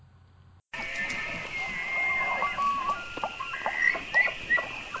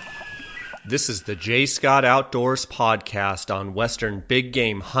This is the J. Scott Outdoors podcast on Western big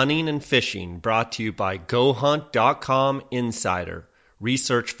game hunting and fishing, brought to you by GoHunt.com Insider.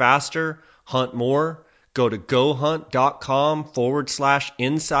 Research faster, hunt more. Go to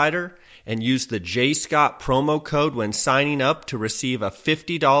GoHunt.com/insider and use the J. Scott promo code when signing up to receive a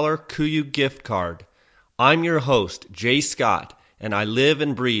 $50 KUIU gift card. I'm your host, J. Scott, and I live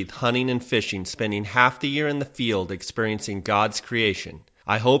and breathe hunting and fishing, spending half the year in the field experiencing God's creation.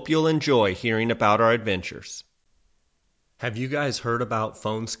 I hope you'll enjoy hearing about our adventures. Have you guys heard about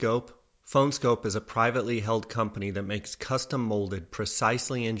PhoneScope? PhoneScope is a privately held company that makes custom-molded,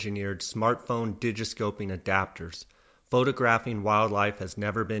 precisely engineered smartphone digiscoping adapters. Photographing wildlife has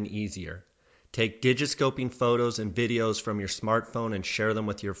never been easier. Take digiscoping photos and videos from your smartphone and share them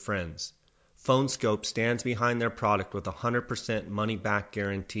with your friends. PhoneScope stands behind their product with a 100% money-back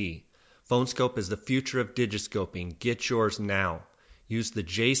guarantee. PhoneScope is the future of digiscoping. Get yours now. Use the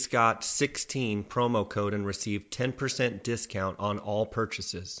JScott16 promo code and receive 10% discount on all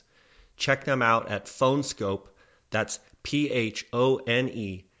purchases. Check them out at PhoneScope, that's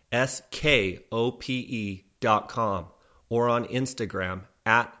PhoneSkope.com, or on Instagram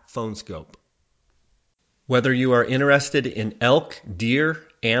at PhoneScope. Whether you are interested in elk, deer,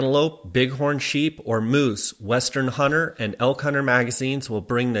 antelope, bighorn sheep, or moose, Western Hunter and Elk Hunter magazines will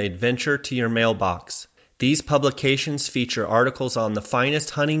bring the adventure to your mailbox. These publications feature articles on the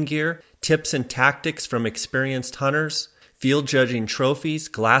finest hunting gear, tips and tactics from experienced hunters, field judging trophies,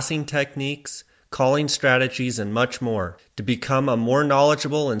 glassing techniques, calling strategies, and much more. To become a more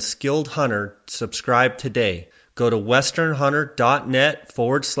knowledgeable and skilled hunter, subscribe today. Go to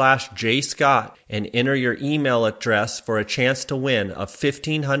westernhunter.net/jscott and enter your email address for a chance to win a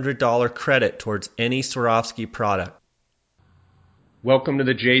 $1,500 credit towards any Swarovski product. Welcome to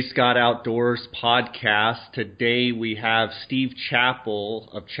the J. Scott Outdoors podcast. Today we have Steve Chappell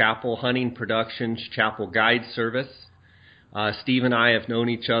of Chappell Hunting Productions, Chappell Guide Service. Steve and I have known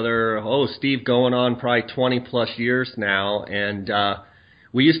each other, Steve going on probably 20 plus years now, and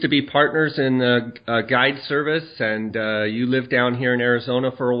we used to be partners in the guide service, and you lived down here in Arizona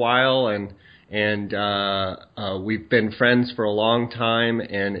for a while, and we've been friends for a long time,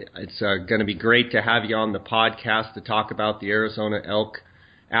 and it's going to be great to have you on the podcast to talk about the Arizona elk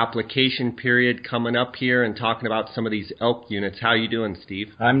application period coming up here and talking about some of these elk units. How you doing,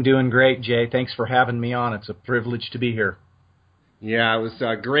 Steve? I'm doing great, Jay. Thanks for having me on. It's a privilege to be here. Yeah, it was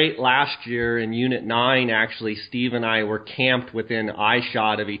great last year in Unit 9, actually. Steve and I were camped within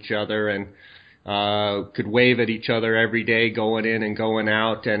eyeshot of each other and could wave at each other every day going in and going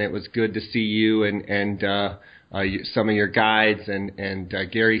out, and it was good to see you and some of your guides and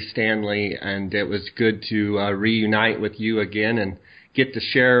Gary Stanley, and it was good to reunite with you again and get to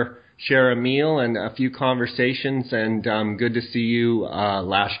share a meal and a few conversations, and good to see you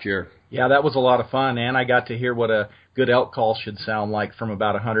last year. Yeah, that was a lot of fun, and I got to hear what a good elk call should sound like from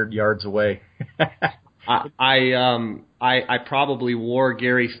about 100 yards away. I probably wore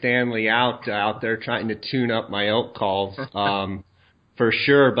Gary Stanley out there trying to tune up my elk calls, for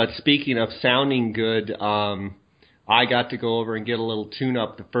sure. But speaking of sounding good, I got to go over and get a little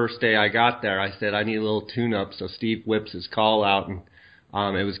tune-up the first day I got there. I said I need a little tune-up, so Steve whips his call out, and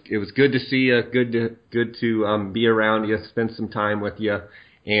it was good to see you, good to be around you, spend some time with you.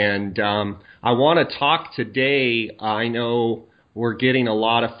 And I want to talk today. I know we're getting a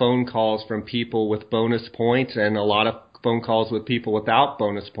lot of phone calls from people with bonus points and a lot of phone calls with people without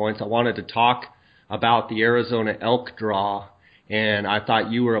bonus points. I wanted to talk about the Arizona elk draw, and I thought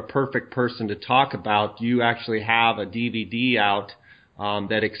you were a perfect person to talk about. You actually have a DVD out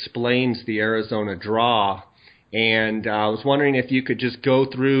that explains the Arizona draw, and I was wondering if you could just go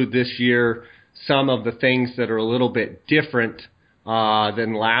through this year some of the things that are a little bit different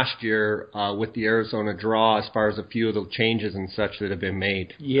than last year with the Arizona draw, as far as a few of the changes and such that have been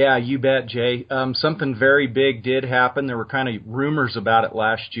made. Yeah, you bet, Jay. Something very big did happen. There were kind of rumors about it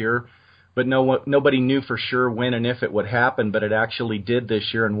last year, but nobody knew for sure when and if it would happen, but it actually did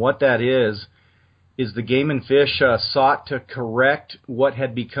this year. And what that is the Game and Fish sought to correct what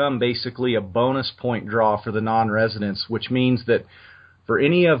had become basically a bonus point draw for the non-residents, which means that for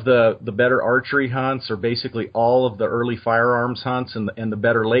any of the better archery hunts, or basically all of the early firearms hunts and the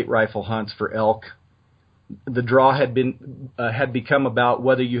better late rifle hunts for elk, the draw had become about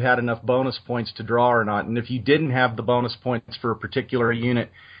whether you had enough bonus points to draw or not. And if you didn't have the bonus points for a particular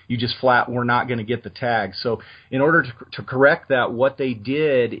unit, you just flat were not going to get the tag. So in order to correct that, what they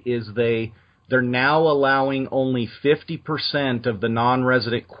did is they're now allowing only 50% of the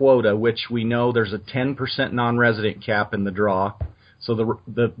non-resident quota, which we know there's a 10% non-resident cap in the draw. So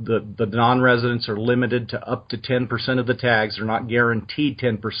the non-residents are limited to up to 10% of the tags. They're not guaranteed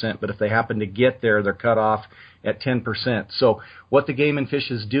 10%, but if they happen to get there, they're cut off at 10%. So what the Game and Fish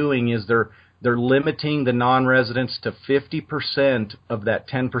is doing is they're limiting the non-residents to 50% of that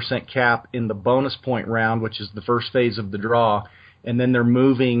 10% cap in the bonus point round, which is the first phase of the draw, and then they're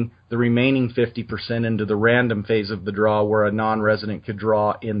moving the remaining 50% into the random phase of the draw, where a non-resident could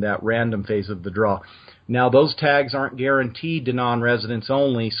draw in that random phase of the draw. Now, those tags aren't guaranteed to non-residents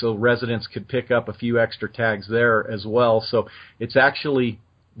only, so residents could pick up a few extra tags there as well. So it's actually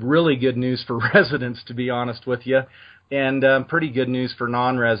really good news for residents, to be honest with you, and pretty good news for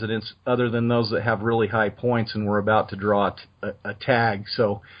non-residents, other than those that have really high points and we're about to draw a tag.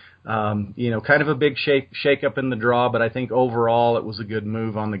 So, kind of a big shake up in the draw, but I think overall it was a good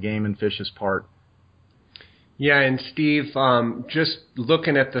move on the Game and Fish's part. Yeah, and Steve, just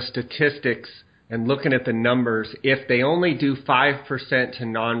looking at the statistics and looking at the numbers, if they only do 5% to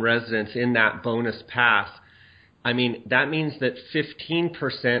non-residents in that bonus pass, I mean, that means that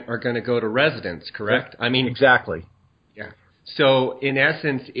 15% are going to go to residents, correct? Yeah, I mean, exactly. Yeah. So in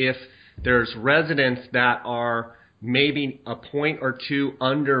essence, if there's residents that are maybe a point or two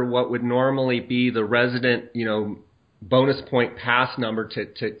under what would normally be the resident, bonus point pass number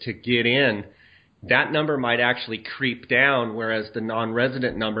to get in, that number might actually creep down, whereas the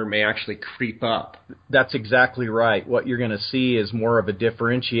non-resident number may actually creep up. That's exactly right. What you're going to see is more of a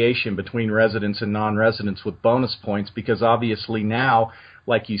differentiation between residents and non-residents with bonus points, because obviously now,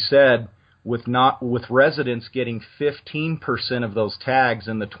 like you said, with residents getting 15% of those tags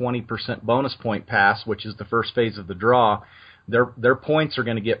in the 20% bonus point pass, which is the first phase of the draw, their points are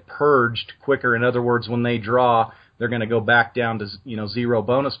going to get purged quicker. In other words, when they draw, they're going to go back down to 0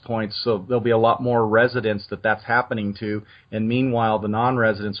 bonus points. So there'll be a lot more residents that's happening to, and meanwhile the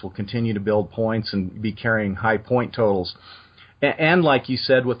non-residents will continue to build points and be carrying high point totals. And like you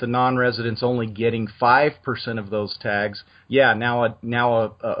said, with the non-residents only getting 5% of those tags, now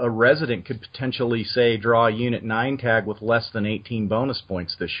a resident could potentially, say, draw a Unit 9 tag with less than 18 bonus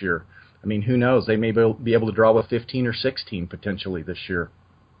points this year. I mean, who knows? They may be able to draw with 15 or 16 potentially this year.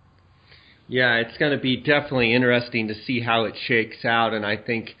 Yeah, it's going to be definitely interesting to see how it shakes out, and I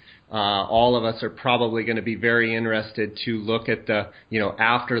think all of us are probably going to be very interested to look at the,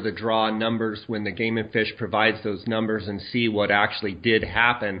 after the draw numbers when the Game and Fish provides those numbers and see what actually did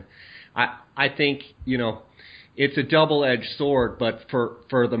happen. I think, it's a double-edged sword, but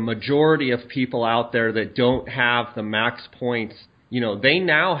for the majority of people out there that don't have the max points, they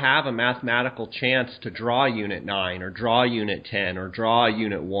now have a mathematical chance to draw Unit 9 or draw Unit 10 or draw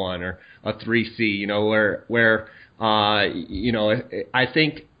Unit 1 or a 3C, where I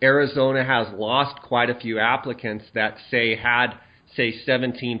think Arizona has lost quite a few applicants that had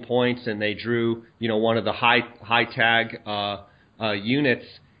 17 points and they drew, one of the high tag units,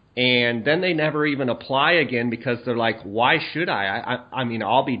 and then they never even apply again because they're like, why should I? I mean,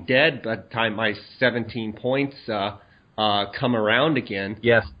 I'll be dead by the time my 17 points come around again.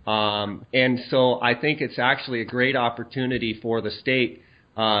 Yes. And so I think it's actually a great opportunity for the state.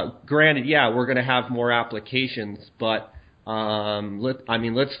 Granted, we're going to have more applications, but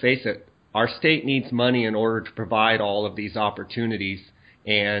let's face it, our state needs money in order to provide all of these opportunities.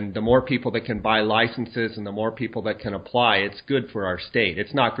 And the more people that can buy licenses and the more people that can apply, it's good for our state.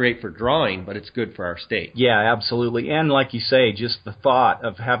 It's not great for drawing, but it's good for our state. Yeah, absolutely. And like you say, just the thought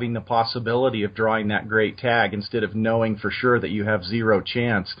of having the possibility of drawing that great tag instead of knowing for sure that you have 0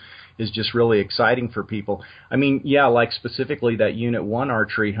 chance is just really exciting for people. I mean, like specifically that Unit 1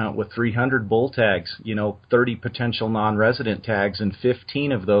 archery hunt with 300 bull tags, 30 potential non-resident tags, and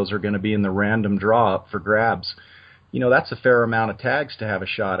 15 of those are going to be in the random draw up for grabs. That's a fair amount of tags to have a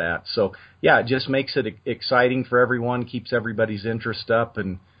shot at. So, it just makes it exciting for everyone, keeps everybody's interest up.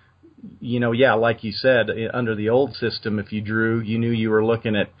 And, like you said, under the old system, if you drew, you knew you were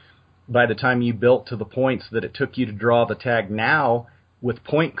looking at, by the time you built to the points that it took you to draw the tag. Now, with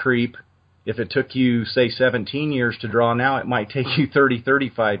point creep, if it took you, say, 17 years to draw now, it might take you 30,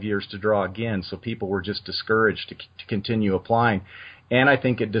 35 years to draw again. So people were just discouraged to continue applying. And I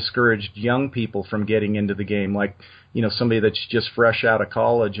think it discouraged young people from getting into the game, like, somebody that's just fresh out of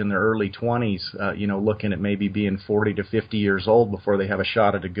college in their early 20s, looking at maybe being 40 to 50 years old before they have a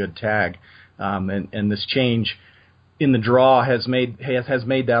shot at a good tag. And this change in the draw has made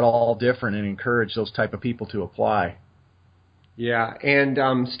that all different and encouraged those type of people to apply. Yeah,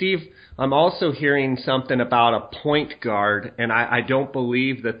 and Steve, I'm also hearing something about a point guard, and I don't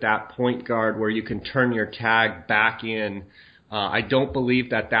believe that point guard where you can turn your tag back in, I don't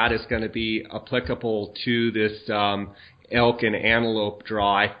believe that is going to be applicable to this elk and antelope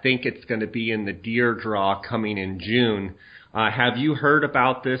draw. I think it's going to be in the deer draw coming in June. Have you heard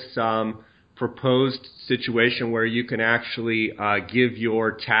about this proposed situation where you can actually give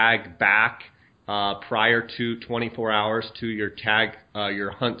your tag back prior to 24 hours to your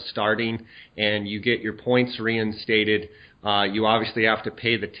hunt starting, and you get your points reinstated? You obviously have to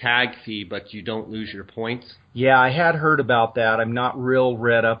pay the tag fee, but you don't lose your points. Yeah, I had heard about that. I'm not real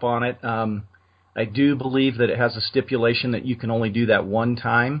read up on it. I do believe that it has a stipulation that you can only do that one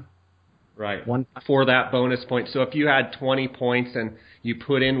time. Right. For that bonus point. So if you had 20 points and you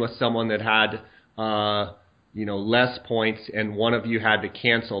put in with someone that had, less points, and one of you had to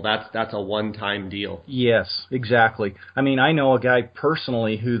cancel, that's a one-time deal. Yes, exactly. I mean, I know a guy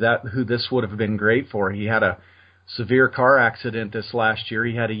personally who this would have been great for. He had a severe car accident this last year.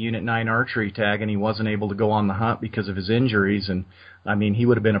 He had a Unit 9 archery tag, and he wasn't able to go on the hunt because of his injuries. And, I mean, he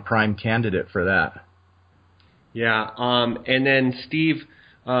would have been a prime candidate for that. Yeah. And then, Steve,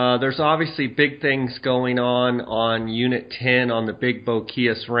 there's obviously big things going on Unit 10 on the Big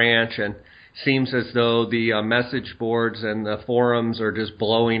Boquillas Ranch, and seems as though the message boards and the forums are just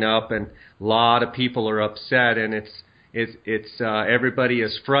blowing up, and a lot of people are upset, and it's everybody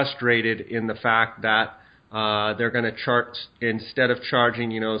is frustrated in the fact that they're going to charge, instead of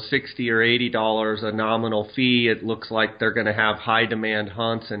charging, $60 or $80 a nominal fee, it looks like they're going to have high demand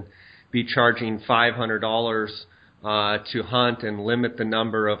hunts and be charging $500 to hunt and limit the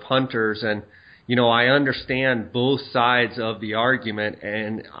number of hunters. And I understand both sides of the argument,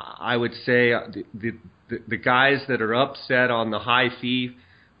 and I would say the guys that are upset on the high fee,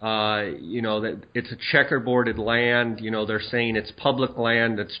 that it's a checkerboarded land. They're saying it's public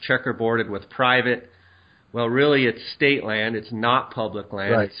land that's checkerboarded with private. Well, really, it's state land. It's not public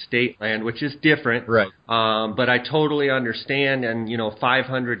land. Right. It's state land, which is different. Right. But I totally understand, and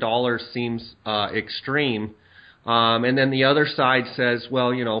 $500 seems extreme. And then the other side says,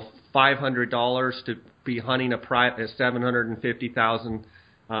 well, $500 to be hunting a 750,000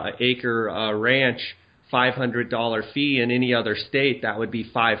 acre ranch, $500 fee in any other state, that would be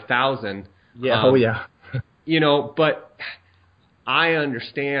 $5,000. Yeah. Yeah. But I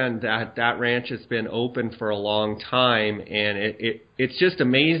understand that ranch has been open for a long time, and it's just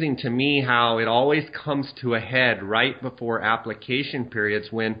amazing to me how it always comes to a head right before application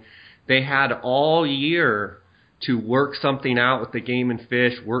periods, when they had all year to work something out with the Game and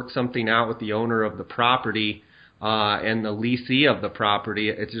Fish, work something out with the owner of the property and the leasee of the property.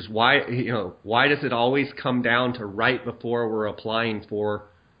 It's just why does it always come down to right before we're applying for,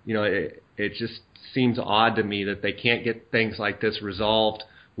 it just seems odd to me that they can't get things like this resolved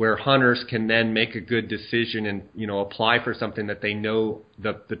where hunters can then make a good decision and, apply for something that they know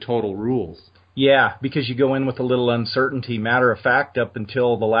the total rules. Yeah, because you go in with a little uncertainty. Matter of fact, up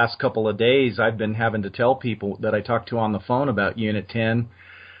until the last couple of days, I've been having to tell people that I talk to on the phone about Unit 10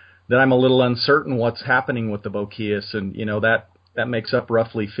 that I'm a little uncertain what's happening with the Boquillas, and that makes up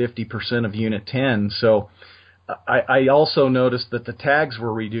roughly 50% of Unit 10. So I also noticed that the tags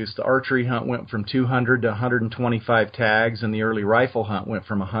were reduced. The archery hunt went from 200 to 125 tags, and the early rifle hunt went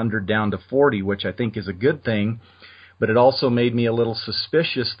from 100 down to 40, which I think is a good thing. But it also made me a little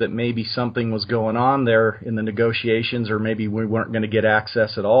suspicious that maybe something was going on there in the negotiations, or maybe we weren't going to get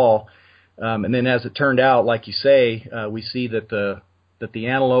access at all. And then as it turned out, like you say, we see that the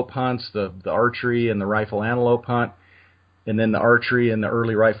antelope hunts, the archery and the rifle antelope hunt, and then the archery and the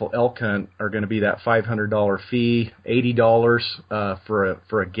early rifle elk hunt are going to be that $500 fee, $80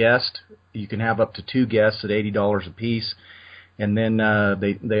 for a guest. You can have up to 2 guests at $80 a piece. And then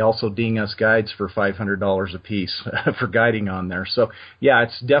they also ding us guides for $500 a piece for guiding on there. So, yeah,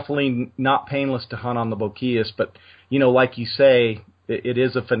 it's definitely not painless to hunt on the Boquillas. But, like you say, it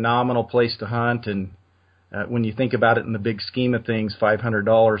is a phenomenal place to hunt. And when you think about it in the big scheme of things,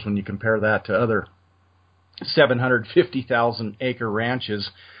 $500, when you compare that to other 750,000 acre ranches,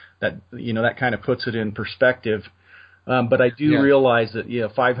 that kind of puts it in perspective. But I do realize that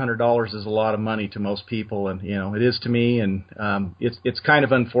 $500 is a lot of money to most people, and it is to me. And it's kind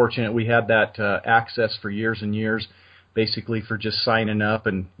of unfortunate. We had that access for years and years, basically for just signing up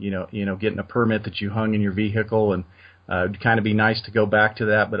and getting a permit that you hung in your vehicle, and it'd kind of be nice to go back to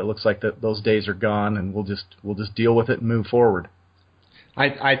that. But it looks like those days are gone, and we'll just deal with it and move forward.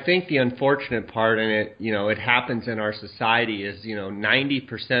 I think the unfortunate part in it, it happens in our society is,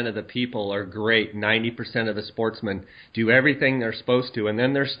 90% of the people are great. 90% of the sportsmen do everything they're supposed to. And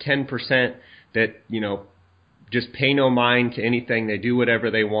then there's 10% that, just pay no mind to anything. They do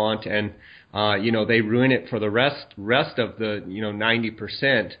whatever they want. And, they ruin it for the rest of the,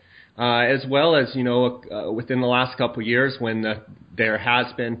 90%. As well as, within the last couple of years when there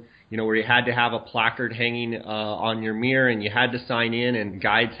has been, where you had to have a placard hanging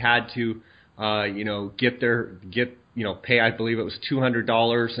pay, I believe it was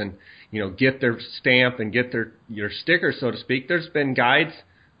 $200 and, get their stamp and get your sticker, so to speak. There's been guides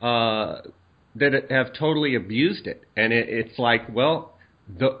that have totally abused it. And it's like, well,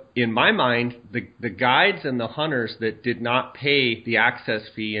 in my mind, the guides and the hunters that did not pay the access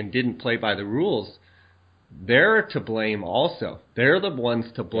fee and didn't play by the rules, they're to blame also. They're the ones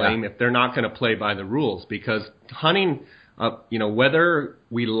to blame if they're not going to play by the rules, because hunting, whether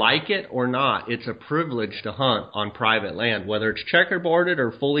we like it or not, it's a privilege to hunt on private land, whether it's checkerboarded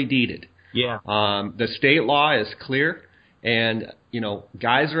or fully deeded. Yeah. The state law is clear, and,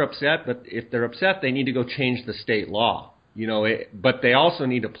 guys are upset, but if they're upset, they need to go change the state law. But they also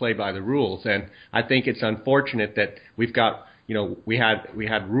need to play by the rules. And I think it's unfortunate that we've got, we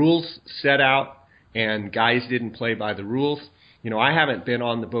had rules set out, and guys didn't play by the rules. I haven't been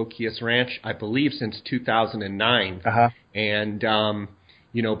on the Boquillas Ranch, I believe, since 2009. Uh-huh. And,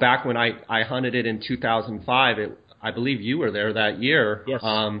 back when I hunted it in 2005, I believe you were there that year. Yes.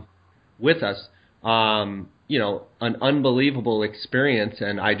 With us. An unbelievable experience.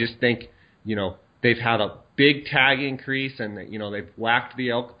 And I just think, they've had a big tag increase, and, they've whacked the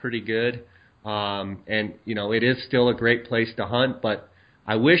elk pretty good. And, it is still a great place to hunt, but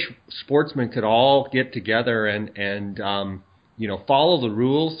I wish sportsmen could all get together and follow the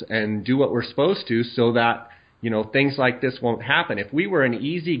rules and do what we're supposed to, so that, things like this won't happen. If we were an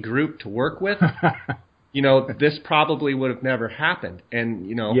easy group to work with, this probably would have never happened.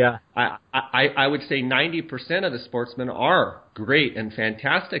 And, I would say 90% of the sportsmen are great and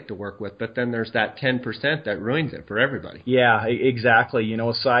fantastic to work with, but then there's that 10% that ruins it for everybody. Yeah, exactly.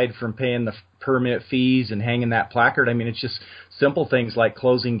 Aside from paying the permit fees and hanging that placard, I mean, it's just simple things like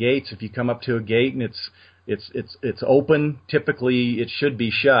closing gates. If you come up to a gate and it's open, typically it should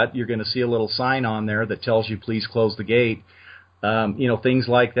be shut. You're going to see a little sign on there that tells you, please close the gate. Things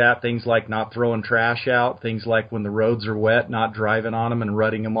like that, things like not throwing trash out, things like when the roads are wet, not driving on them and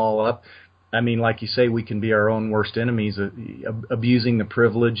rutting them all up. I mean, like you say, we can be our own worst enemies, abusing the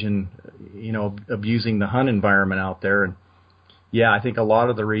privilege and, abusing the hunt environment out there. And yeah, I think a lot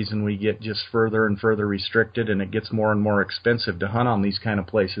of the reason we get just further and further restricted and it gets more and more expensive to hunt on these kind of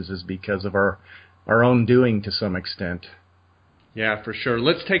places is because of our own doing to some extent. Yeah, for sure.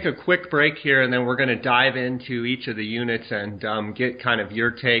 Let's take a quick break here, and then we're going to dive into each of the units and get kind of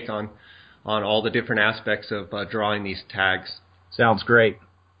your take on all the different aspects of drawing these tags. Sounds great.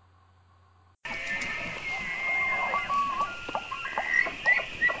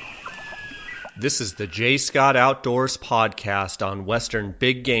 This is the J. Scott Outdoors podcast on Western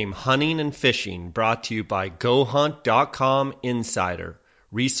big game hunting and fishing, brought to you by GoHunt.com Insider.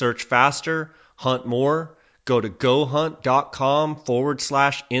 Research faster, hunt more. Go to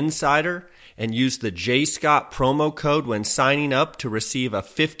GoHunt.com/insider and use the J. Scott promo code when signing up to receive a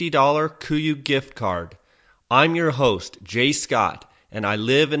 $50 KUIU gift card. I'm your host, Jay Scott, and I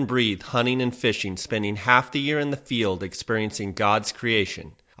live and breathe hunting and fishing, spending half the year in the field experiencing God's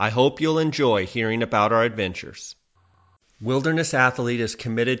creation. I hope you'll enjoy hearing about our adventures. Wilderness Athlete is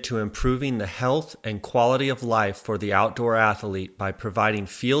committed to improving the health and quality of life for the outdoor athlete by providing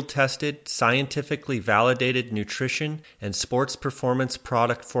field-tested, scientifically validated nutrition and sports performance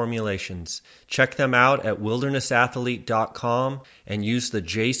product formulations. Check them out at wildernessathlete.com and use the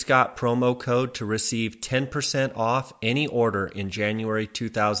J. Scott promo code to receive 10% off any order in January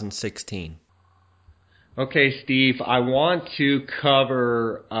 2016. Okay, Steve, I want to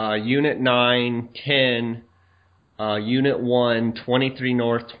cover Unit 9, 10, Unit 1, 23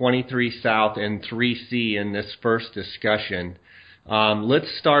 North, 23 South, and 3C in this first discussion.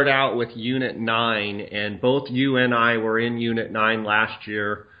 Let's start out with Unit 9, and both you and I were in Unit 9 last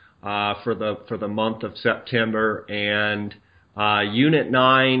year for the month of September, and Unit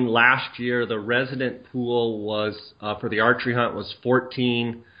 9 last year, the resident pool was, for the archery hunt, was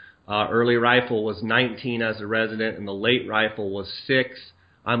 14, early rifle was 19 as a resident, and the late rifle was 6.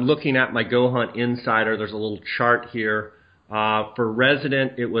 I'm looking at my Go Hunt Insider. There's a little chart here. For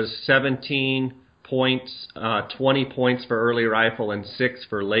resident, it was 17 points, 20 points for early rifle, and 6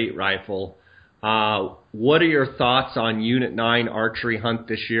 for late rifle. What are your thoughts on Unit 9 archery hunt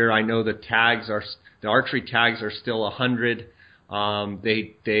this year? I know the archery tags are still 100.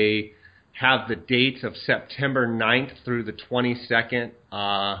 They have the dates of September 9th through the 22nd.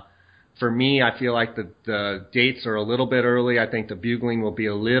 For me, I feel like the dates are a little bit early. I think the bugling will be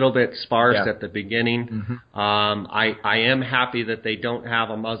a little bit sparse at the beginning. Mm-hmm. I am happy that they don't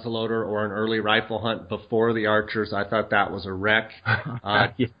have a muzzleloader or an early rifle hunt before the archers. I thought that was a wreck.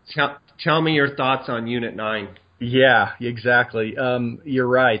 Tell me your thoughts on Unit 9. Yeah, exactly. You're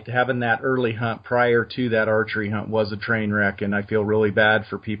right. Having that early hunt prior to that archery hunt was a train wreck, and I feel really bad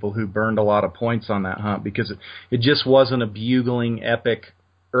for people who burned a lot of points on that hunt because it just wasn't a bugling, epic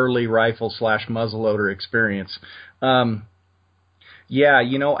early rifle slash muzzleloader experience. Um, yeah,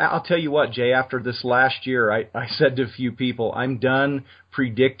 I'll tell you what, Jay, after this last year, I said to a few people, I'm done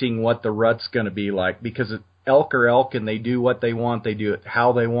predicting what the rut's going to be like because elk are elk and they do what they want. They do it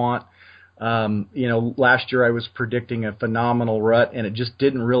how they want. Last year I was predicting a phenomenal rut and it just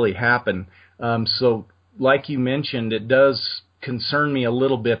didn't really happen. So like you mentioned, it does concern me a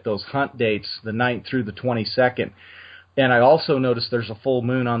little bit, those hunt dates, the 9th through the 22nd. And I also noticed there's a full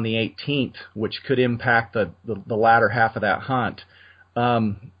moon on the 18th, which could impact the latter half of that hunt.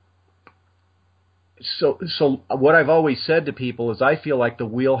 Um, so what I've always said to people is I feel like the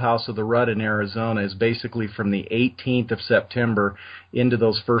wheelhouse of the rut in Arizona is basically from the 18th of September into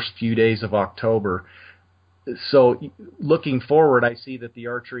those first few days of October. So looking forward, I see that the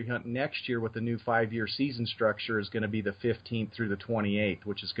archery hunt next year with the new 5-year season structure is going to be the 15th through the 28th,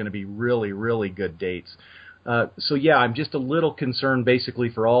 which is going to be really, really good dates. So yeah, I'm just a little concerned basically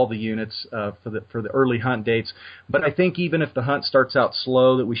for all the units for the early hunt dates. But I think even if the hunt starts out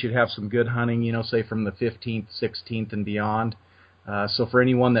slow, that we should have some good hunting, say from the 15th, 16th, and beyond. So for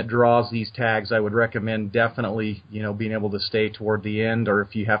anyone that draws these tags, I would recommend definitely being able to stay toward the end, or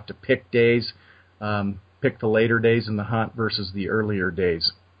if you have to pick days, pick the later days in the hunt versus the earlier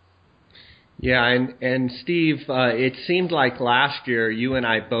days. Yeah, and Steve, it seemed like last year you and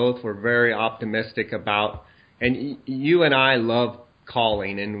I both were very optimistic about, and you and I love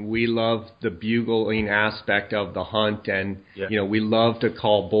calling, and we love the bugling aspect of the hunt, and we love to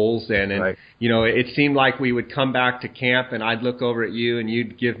call bulls in, and right. It seemed like we would come back to camp, and I'd look over at you, and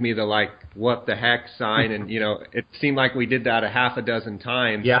you'd give me the what the heck sign, and it seemed like we did that a half a dozen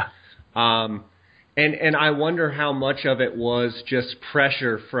times. Yeah. And I wonder how much of it was just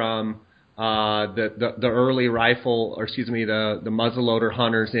pressure from the early rifle, or excuse me, the muzzleloader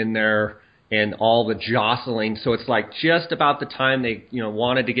hunters in there, and all the jostling. So it's like just about the time they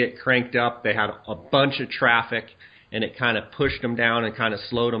wanted to get cranked up, they had a bunch of traffic, and it kind of pushed them down and kind of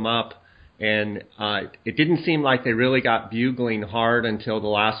slowed them up. And it didn't seem like they really got bugling hard until the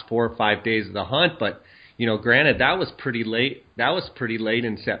last 4 or 5 days of the hunt. But granted, that was pretty late. That was pretty late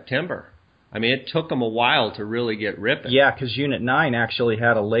in September. I mean, it took them a while to really get ripping. Yeah, because Unit 9 actually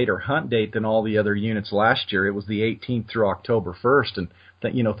had a later hunt date than all the other units last year. It was the 18th through October 1st,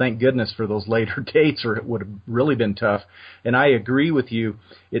 and thank goodness for those later dates, or it would have really been tough. And I agree with you.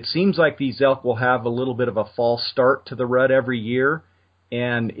 It seems like these elk will have a little bit of a false start to the rut every year,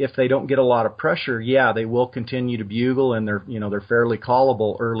 and if they don't get a lot of pressure, yeah, they will continue to bugle, and they're fairly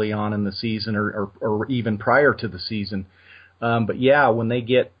callable early on in the season, or even prior to the season. But yeah, when they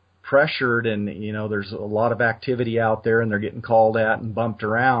get pressured and there's a lot of activity out there and they're getting called at and bumped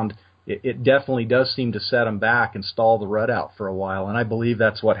around, it definitely does seem to set them back and stall the rut out for a while. And I believe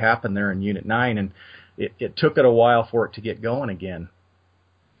that's what happened there in Unit 9, and it took it a while for it to get going again.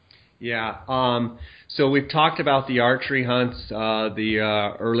 Yeah. So we've talked about the archery hunts,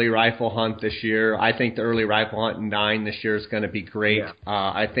 the early rifle hunt this year. I think the early rifle hunt in 9 this year is going to be great. Yeah.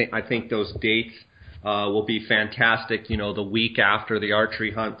 I think those dates will be fantastic, the week after the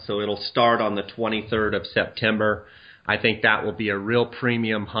archery hunt. So it'll start on the 23rd of September. I think that will be a real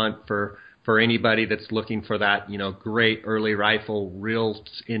premium hunt for anybody that's looking for that, great early rifle, real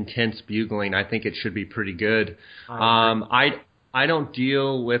intense bugling. I think it should be pretty good. I don't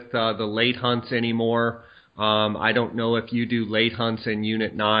deal with the late hunts anymore. I don't know if you do late hunts in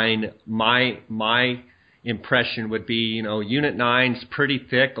Unit 9. My impression would be, Unit 9's pretty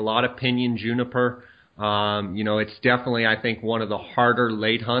thick, a lot of pinyon juniper. It's definitely, I think, one of the harder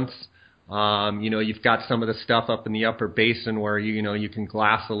late hunts. You've got some of the stuff up in the upper basin where you can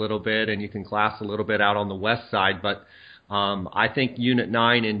glass a little bit, and you can glass a little bit out on the west side. But I think Unit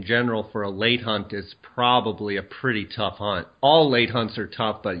 9 in general for a late hunt is probably a pretty tough hunt. All late hunts are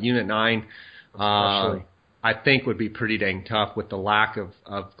tough, but Unit 9, I think, would be pretty dang tough with the lack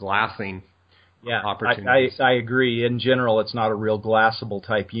of glassing. Yeah, opportunities. I agree. In general, it's not a real glassable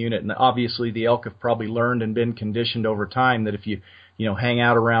type unit, and obviously the elk have probably learned and been conditioned over time that if you hang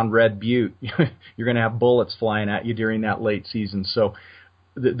out around Red Butte, you're going to have bullets flying at you during that late season. So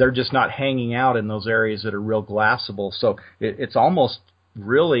they're just not hanging out in those areas that are real glassable. So it's almost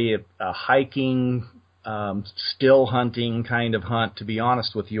really a hiking, still hunting kind of hunt, to be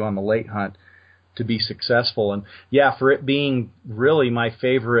honest with you, on the late hunt to be successful. And yeah, for it being really my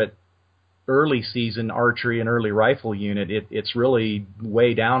favorite early season archery and early rifle unit, it's really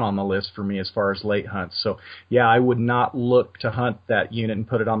way down on the list for me as far as late hunts. So yeah, I would not look to hunt that unit and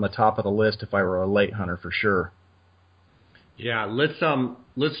put it on the top of the list if I were a late hunter for sure. Yeah,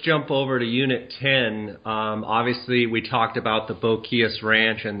 let's jump over to Unit 10. Obviously, we talked about the Boquillas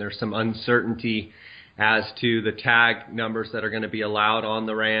Ranch, and there's some uncertainty as to the tag numbers that are going to be allowed on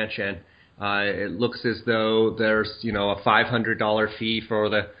the ranch, and it looks as though there's a $500 fee for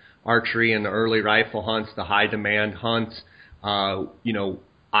the archery and the early rifle hunts, the high demand hunts.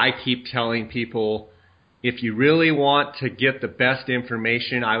 I keep telling people, if you really want to get the best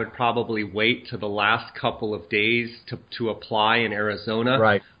information, I would probably wait to the last couple of days to apply in Arizona.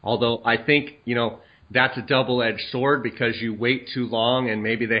 Right. Although I think, that's a double-edged sword, because you wait too long and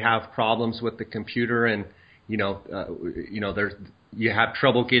maybe they have problems with the computer and, you have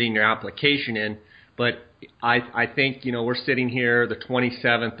trouble getting your application in. But I think, we're sitting here the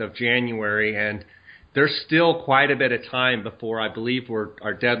 27th of January, and there's still quite a bit of time before, I believe,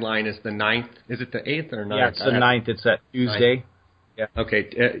 our deadline is the 9th. Is it the 8th or 9th? Yeah, it's the 9th. It's that Tuesday. 9th. Yeah. Okay.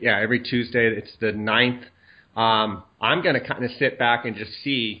 Every Tuesday it's the 9th. I'm going to kind of sit back and just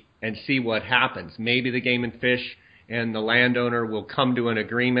see what happens. Maybe the Game and Fish and the landowner will come to an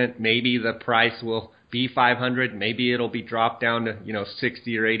agreement. Maybe the price will be $500. Maybe it'll be dropped down to,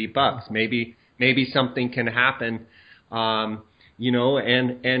 $60 or $80. Maybe something can happen. And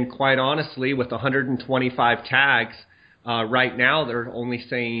quite honestly, with 125 tags, right now they're only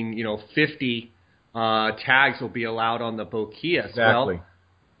saying, 50 tags will be allowed on the Boquillas. Exactly. Well,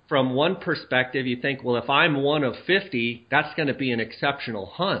 from one perspective, you think, well, if I'm one of 50, that's going to be an exceptional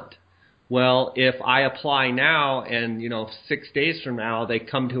hunt. Well, if I apply now and, 6 days from now they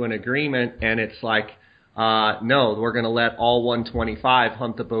come to an agreement and it's like, no, we're going to let all 125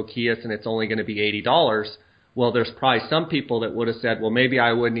 hunt the Boquillas and it's only going to be $80. Well, there's probably some people that would have said, well, maybe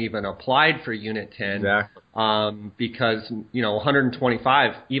I wouldn't even applied for Unit 10. Exactly. Because,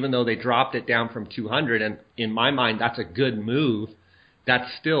 125, even though they dropped it down from 200, and in my mind, that's a good move,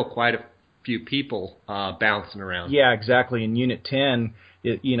 that's still quite a few people bouncing around. Yeah, exactly. In Unit 10,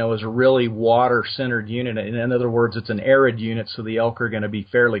 it, is a really water-centered unit. In other words, it's an arid unit, so the elk are going to be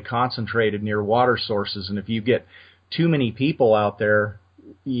fairly concentrated near water sources. And if you get too many people out there,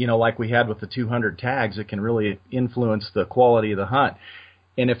 like we had with the 200 tags, it can really influence the quality of the hunt.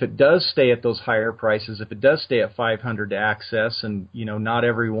 And if it does stay at those higher prices, if it does stay at 500 to access, and, not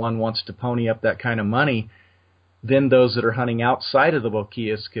everyone wants to pony up that kind of money, then those that are hunting outside of the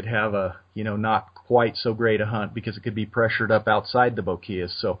Boquillas could have a, not quite so great a hunt, because it could be pressured up outside the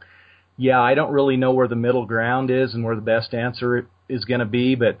Boquillas. So, yeah, I don't really know where the middle ground is and where the best answer is going to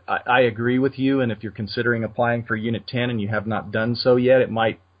be, but I agree with you. And if you're considering applying for Unit 10 and you have not done so yet, it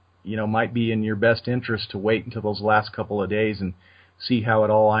might be in your best interest to wait until those last couple of days and see how it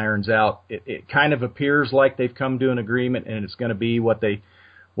all irons out. It kind of appears like they've come to an agreement and it's going to be what they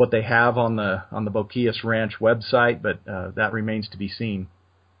have on the Boquillas Ranch website, but that remains to be seen.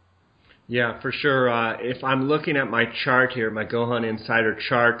 Yeah, for sure. If I'm looking at my chart here, my Go Hunt Insider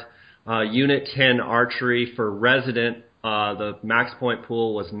chart, Unit 10 archery for resident, the max point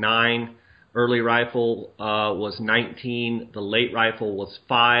pool was 9. Early rifle was 19. The late rifle was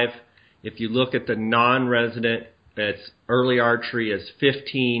 5. If you look at the non-resident, it's early archery is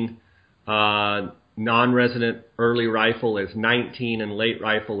 15. Non-resident early rifle is 19, and late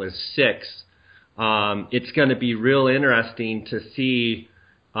rifle is 6. It's going to be real interesting to see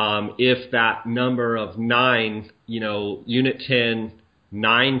if that number of 9, Unit 10,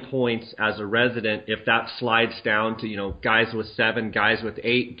 9 points as a resident, if that slides down to, guys with 7, guys with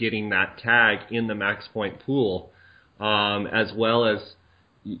 8 getting that tag in the max point pool, as well as,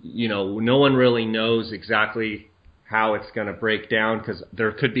 no one really knows exactly how it's going to break down, because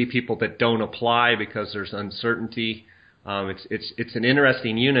there could be people that don't apply because there's uncertainty. It's an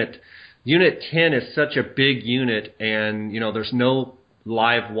interesting unit. Unit 10 is such a big unit, and, there's no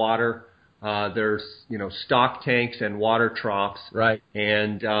live water. There's, stock tanks and water troughs. Right.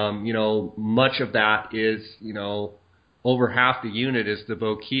 And, much of that is, over half the unit is the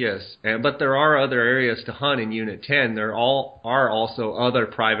Boquillas. But there are other areas to hunt in Unit 10. There are also other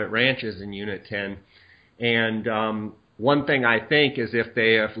private ranches in Unit 10. And one thing I think is, if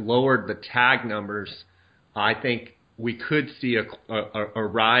they have lowered the tag numbers, I think we could see a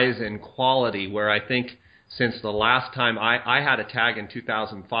rise in quality, where I think since the last time I had a tag in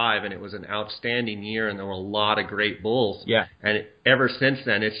 2005, and it was an outstanding year, and there were a lot of great bulls. Yeah. And ever since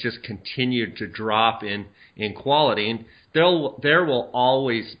then, it's just continued to drop in quality. And there will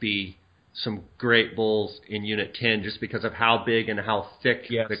always be some great bulls in Unit 10, just because of how big and how thick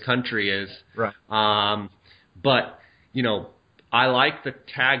the country is. Right. But, I like the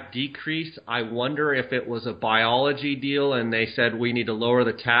tag decrease. I wonder if it was a biology deal and they said we need to lower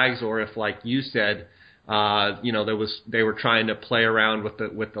the tags, or if, like you said, they were trying to play around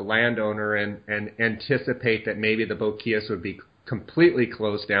with the landowner and anticipate that maybe the Boquillas would be completely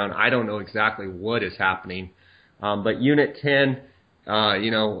closed down. I don't know exactly what is happening, but Unit 10,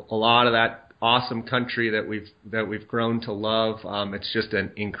 a lot of that awesome country that we've grown to love. It's just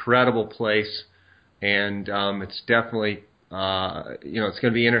an incredible place, and it's definitely it's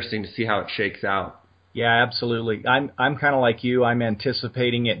going to be interesting to see how it shakes out. Yeah, absolutely. I'm kind of like you. I'm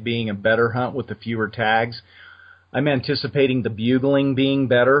anticipating it being a better hunt with the fewer tags. I'm anticipating the bugling being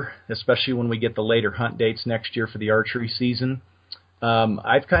better, especially when we get the later hunt dates next year for the archery season.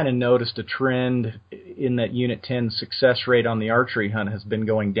 I've kind of noticed a trend in that Unit 10 success rate on the archery hunt has been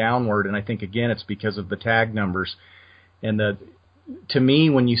going downward, and I think, again, it's because of the tag numbers. And to me,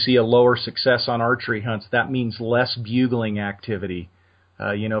 when you see a lower success on archery hunts, that means less bugling activity.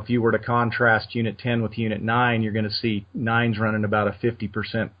 If you were to contrast Unit 10 with Unit 9, you're going to see 9's running about a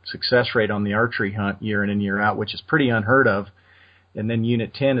 50% success rate on the archery hunt year in and year out, which is pretty unheard of. And then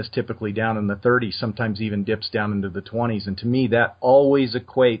Unit 10 is typically down in the 30s, sometimes even dips down into the 20s. And to me, that always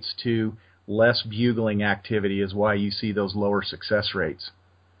equates to less bugling activity is why you see those lower success rates.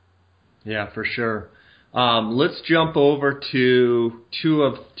 Yeah, for sure. Let's jump over to two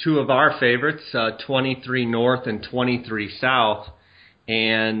of our favorites, 23 North and 23 South.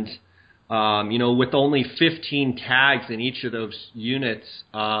 And, with only 15 tags in each of those units,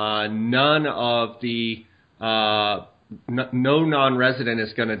 none of the no non-resident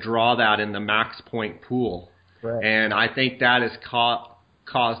is going to draw that in the max point pool. Right. And I think that has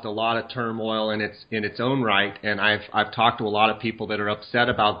caused a lot of turmoil in its own right. And I've talked to a lot of people that are upset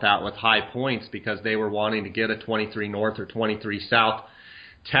about that with high points because they were wanting to get a 23 North or 23 South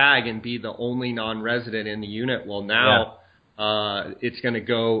tag and be the only non-resident in the unit. Well, now it's going to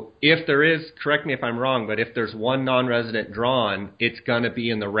go, if there is, correct me if I'm wrong, but if there's one non-resident drawn, it's going to be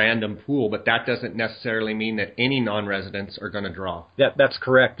in the random pool, but that doesn't necessarily mean that any non-residents are going to draw. That's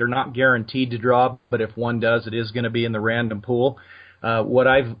correct. They're not guaranteed to draw, but if one does, it is going to be in the random pool. What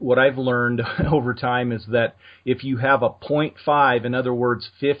I've learned over time is that if you have a 0.5, in other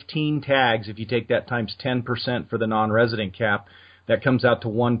words, 15 tags, if you take that times 10% for the non-resident cap, that comes out to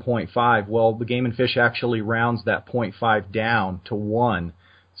 1.5. Well, the Game and Fish actually rounds that 0.5 down to 1.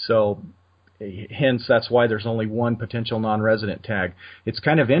 So hence, that's why there's only one potential non-resident tag. It's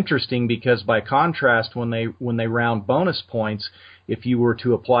kind of interesting because by contrast, when they round bonus points, if you were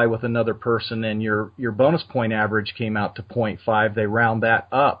to apply with another person and your bonus point average came out to 0.5, they round that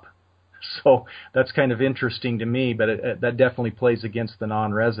up. So that's kind of interesting to me, but that definitely plays against the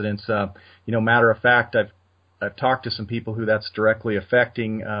non-residents. Matter of fact, I've talked to some people who that's directly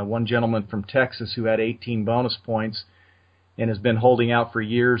affecting. One gentleman from Texas who had 18 bonus points and has been holding out for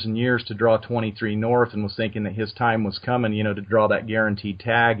years and years to draw 23 North and was thinking that his time was coming, to draw that guaranteed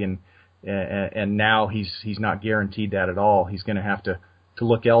tag, and now he's not guaranteed that at all. He's going to have to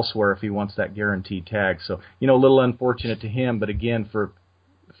look elsewhere if he wants that guaranteed tag. So, a little unfortunate to him, but again, for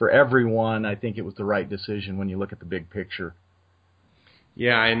everyone, I think it was the right decision when you look at the big picture.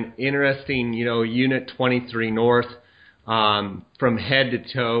 Yeah, and interesting, Unit 23 North, from head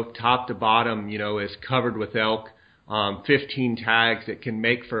to toe, top to bottom, is covered with elk, 15 tags. It can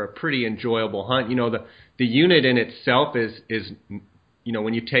make for a pretty enjoyable hunt. The unit in itself is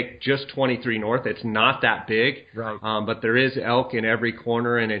when you take just 23 North, it's not that big, right. But there is elk in every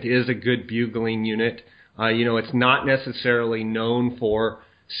corner, and it is a good bugling unit. It's not necessarily known for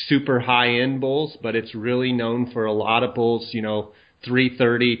super high-end bulls, but it's really known for a lot of bulls,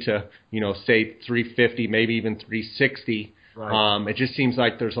 330 to, say 350, maybe even 360. Right. It just seems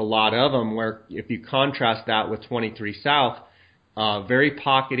like there's a lot of them where if you contrast that with 23 South, very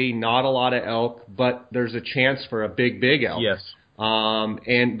pockety, not a lot of elk, but there's a chance for a big elk. Yes.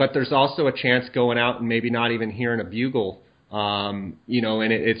 But there's also a chance going out and maybe not even hearing a bugle, and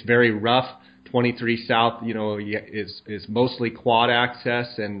it's very rough. 23 South, is mostly quad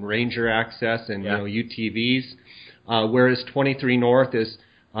access and ranger access and, UTVs. Whereas 23 North is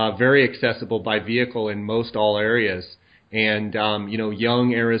very accessible by vehicle in most all areas. And,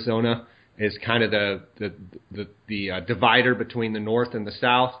 Young, Arizona is kind of the divider between the North and the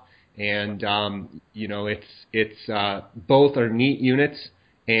South. And, it's both are neat units,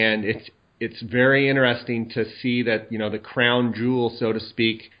 and it's very interesting to see that, the crown jewel, so to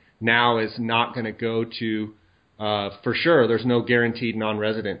speak, now is not going to go to, for sure, there's no guaranteed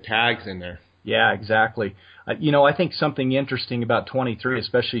non-resident tags in there. Yeah, exactly. I think something interesting about 23,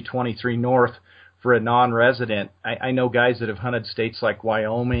 especially 23 North, for a non-resident, I know guys that have hunted states like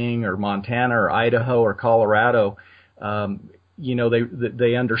Wyoming or Montana or Idaho or Colorado.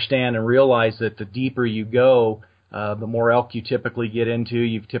 They understand and realize that the deeper you go, The more elk you typically get into,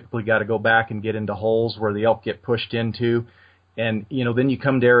 you've typically got to go back and get into holes where the elk get pushed into. And, then you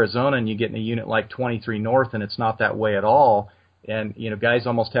come to Arizona and you get in a unit like 23 North, and it's not that way at all. And, guys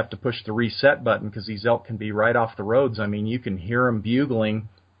almost have to push the reset button because these elk can be right off the roads. I mean, you can hear them bugling,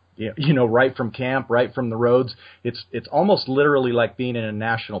 right from camp, right from the roads. It's almost literally like being in a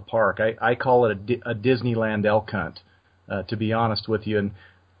national park. I call it a Disneyland elk hunt, to be honest with you. And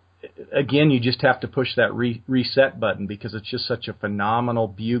again, you just have to push that reset button because it's just such a phenomenal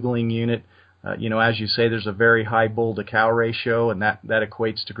bugling unit. As you say, there's a very high bull to cow ratio, and that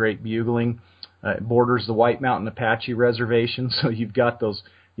equates to great bugling. It borders the White Mountain Apache Reservation, so you've got those,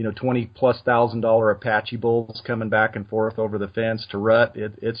 $20,000+ Apache bulls coming back and forth over the fence to rut.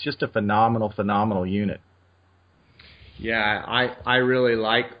 It's just a phenomenal unit. Yeah, I really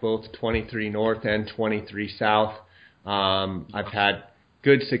like both 23 North and 23 South. I've had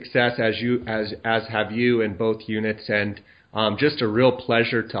good success as have you in both units, and just a real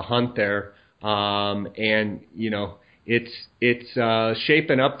pleasure to hunt there. It's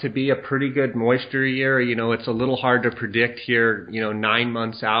shaping up to be a pretty good moisture year. It's a little hard to predict here, 9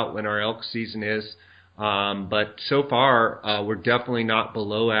 months out when our elk season is. But so far, we're definitely not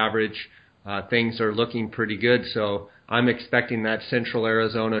below average. Things are looking pretty good. So I'm expecting that Central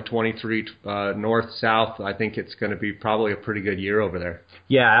Arizona 23 North-South. I think it's going to be probably a pretty good year over there.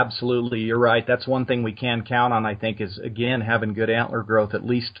 Yeah, absolutely. You're right. That's one thing we can count on, I think, is, again, having good antler growth, at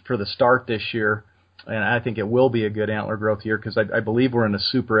least for the start this year. And I think it will be a good antler growth year because I believe we're in a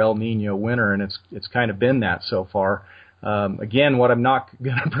super El Nino winter, and it's kind of been that so far. Again, what I'm not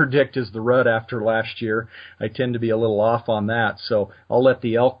going to predict is the rut after last year. I tend to be a little off on that, so I'll let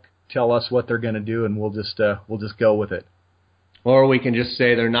the elk tell us what they're going to do, and we'll just go with it. Or we can just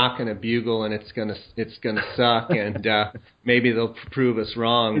say they're not going to bugle and it's going to suck, and maybe they'll prove us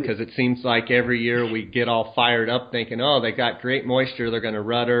wrong, because it seems like every year we get all fired up thinking, oh, they got great moisture, they're going to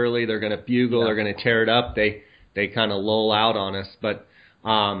rut early, they're going to bugle, they're going to tear it up. They kind of lull out on us. But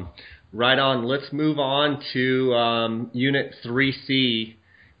right on, let's move on to Unit 3C.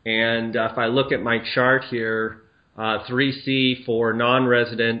 And if I look at my chart here, 3C for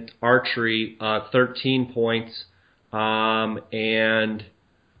non-resident archery, 13 points. And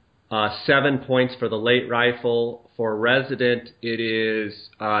 7 points for the late rifle. For resident, it is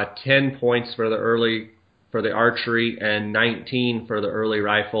 10 points for the archery and 19 for the early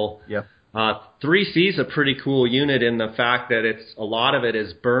rifle. Yep. 3C is a pretty cool unit in the fact that a lot of it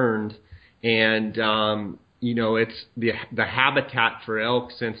is burned, and it's the habitat for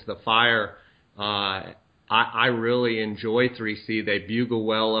elk since the fire. I really enjoy 3C. They bugle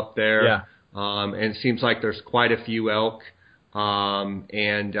well up there. Yeah. And it seems like there's quite a few elk, and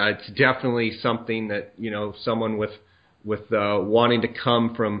it's definitely something that someone with wanting to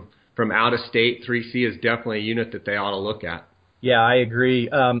come from out of state, 3C is definitely a unit that they ought to look at. Yeah, I agree.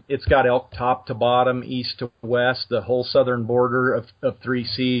 It's got elk top to bottom, east to west. The whole southern border of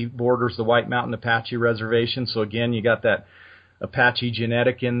 3C borders the White Mountain Apache Reservation. So again, you got that Apache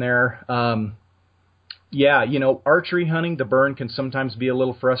genetic in there. Yeah, archery hunting, the burn can sometimes be a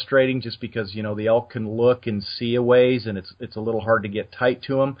little frustrating just because, the elk can look and see a ways, and it's a little hard to get tight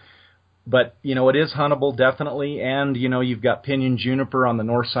to them. But, it is huntable, definitely. And, you've got pinyon juniper on the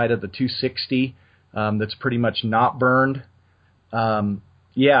north side of the 260 that's pretty much not burned. And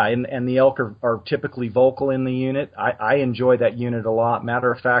the elk are typically vocal in the unit. I enjoy that unit a lot.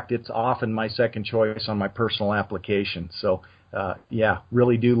 Matter of fact, it's often my second choice on my personal application. So,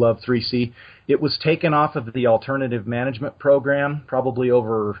 really do love 3C. It was taken off of the alternative management program probably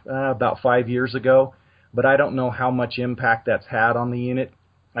over about 5 years ago, but I don't know how much impact that's had on the unit.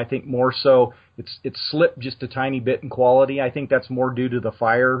 I think more so it's slipped just a tiny bit in quality. I think that's more due to the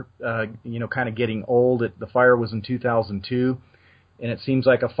fire, kind of getting old. The fire was in 2002, and it seems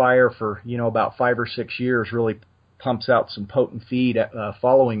like a fire for, about 5 or 6 years really pumps out some potent feed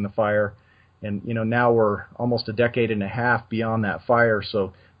following the fire. And, now we're almost a decade and a half beyond that fire.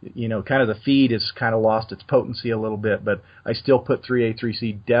 So, kind of the feed has kind of lost its potency a little bit. But I still put 3A,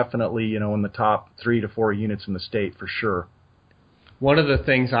 3C definitely, in the top 3 to 4 units in the state for sure. One of the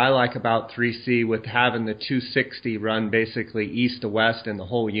things I like about 3C with having the 260 run basically east to west in the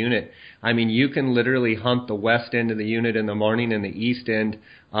whole unit, I mean, you can literally hunt the west end of the unit in the morning and the east end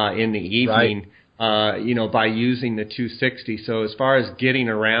in the evening, right. By using the 260. So as far as getting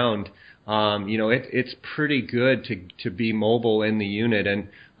around, it's pretty good to be mobile in the unit, and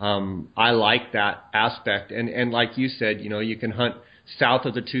I like that aspect. And like you said, you can hunt south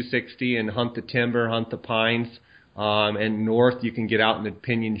of the 260 and hunt the timber, hunt the pines. and north you can get out in the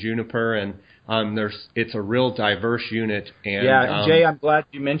pinyon juniper, and it's a real diverse unit. And yeah, Jay, I'm glad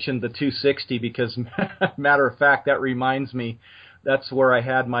you mentioned the 260 because, matter of fact, that reminds me, that's where I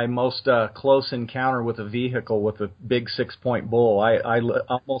had my most close encounter with a vehicle with a big 6-point bull. I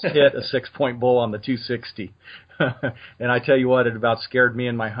almost hit a 6-point bull on the 260, and I tell you what, it about scared me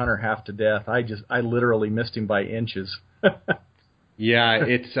and my hunter half to death. I literally missed him by inches. Yeah,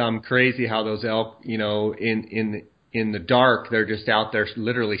 it's crazy how those elk, in the dark, they're just out there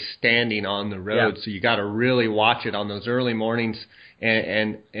literally standing on the road. Yeah. So you got to really watch it on those early mornings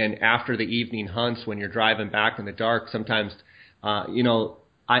and after the evening hunts when you're driving back in the dark. Sometimes,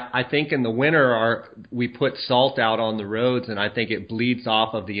 I think in the winter we put salt out on the roads, and I think it bleeds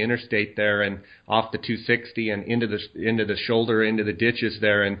off of the interstate there and off the 260 and into the shoulder, into the ditches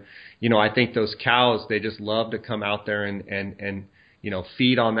there. And I think those cows, they just love to come out there and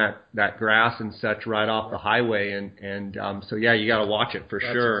feed on that grass and such right off the highway. And so, yeah, you got to watch it for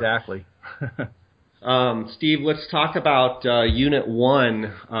sure. Exactly. Steve, let's talk about Unit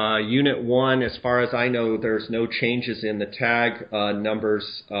 1. Unit 1, as far as I know, there's no changes in the tag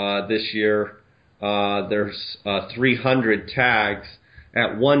numbers this year. There's 300 tags.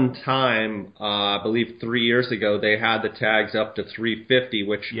 At one time, I believe 3 years ago, they had the tags up to 350,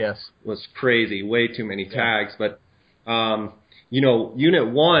 which was crazy, way too many tags. But Unit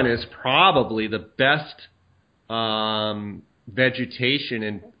 1 is probably the best vegetation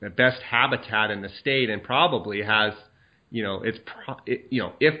and the best habitat in the state, and probably has,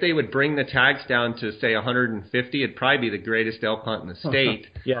 if they would bring the tags down to say 150, it'd probably be the greatest elk hunt in the state.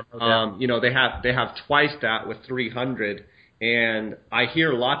 Yeah, no doubt. They have twice that with 300, and I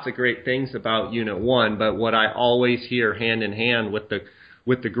hear lots of great things about Unit 1, but what I always hear hand in hand with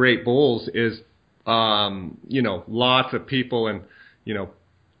the great bulls is lots of people, and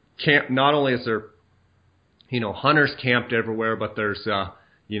camp. Not only is there hunters camped everywhere, but there's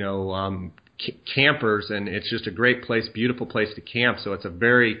campers, and it's just a great place, beautiful place to camp. So it's a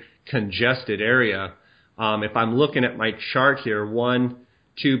very congested area. If I'm looking at my chart here, 1,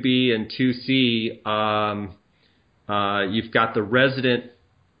 2B, and 2C, you've got the resident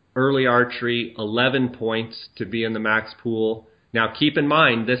early archery, 11 points to be in the max pool. Now, keep in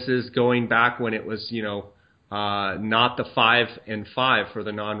mind, this is going back when it was, not the 5 and 5 for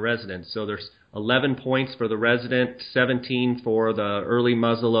the non-resident. So there's 11 points for the resident, 17 for the early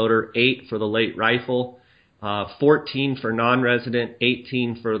muzzleloader, 8 for the late rifle, 14 for non-resident,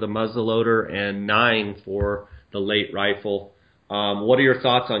 18 for the muzzleloader, and 9 for the late rifle. What are your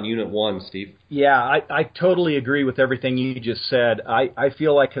thoughts on Unit 1, Steve? Yeah, I totally agree with everything you just said. I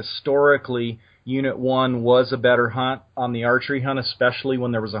feel like historically Unit 1 was a better hunt on the archery hunt, especially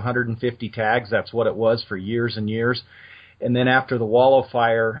when there was 150 tags. That's what it was for years and years. And then after the Wallow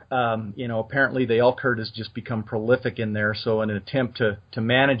fire, apparently the elk herd has just become prolific in there. So in an attempt to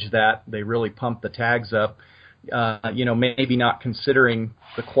manage that, they really pumped the tags up, maybe not considering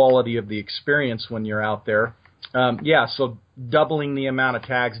the quality of the experience when you're out there. So doubling the amount of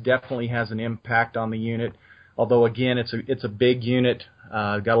tags definitely has an impact on the unit. Although, again, it's a big unit.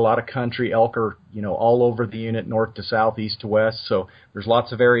 Got a lot of country. Elk are, all over the unit, north to south, east to west. So there's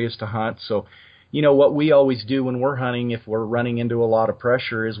lots of areas to hunt. So, what we always do when we're hunting, if we're running into a lot of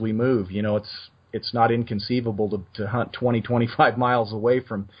pressure, is we move. It's not inconceivable to hunt 20, 25 miles away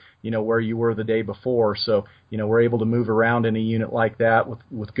from, where you were the day before. So, we're able to move around in a unit like that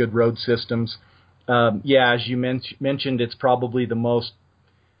with good road systems. As you mentioned, it's probably the most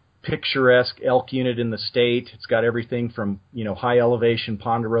picturesque elk unit in the state. It's got everything from, high elevation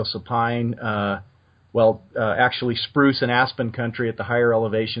ponderosa pine, actually spruce and aspen country at the higher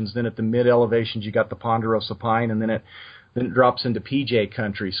elevations. Then at the mid elevations, you got the ponderosa pine, and then it drops into PJ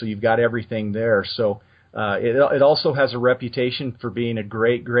country. So you've got everything there. So it also has a reputation for being a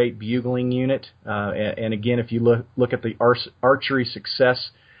great bugling unit. And again, if you look at the archery success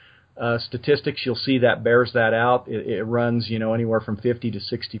statistics, you'll see that bears that out. It runs, anywhere from 50 to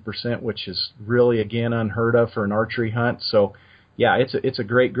 60%, which is really, again, unheard of for an archery hunt. So, yeah, it's a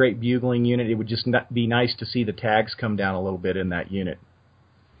great bugling unit. It would just be nice to see the tags come down a little bit in that unit.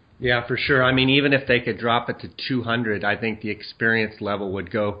 Yeah, for sure. I mean, even if they could drop it to 200, I think the experience level would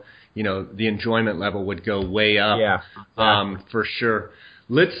go, the enjoyment level would go way up. Yeah, exactly. For sure.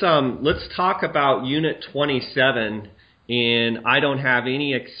 Let's talk about Unit 27. And I don't have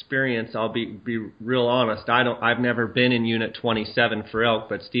any experience. I'll be real honest. I've never been in Unit 27 for elk,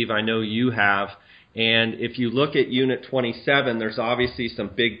 but Steve, I know you have. And if you look at Unit 27, there's obviously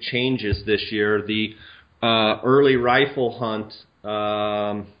some big changes this year. The early rifle hunt.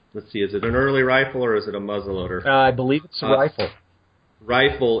 Let's see, is it an early rifle or is it a muzzleloader? I believe it's a rifle.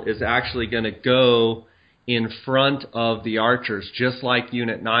 Rifle is actually going to go in front of the Archers, just like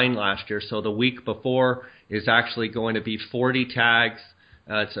Unit 9 last year. So the week before is actually going to be 40 tags.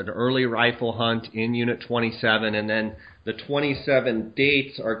 It's an early rifle hunt in Unit 27, and then the 27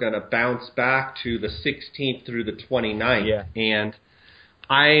 dates are going to bounce back to the 16th through the 29th. Yeah. And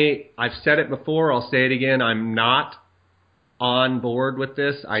I've said it before, I'll say it again, I'm not on board with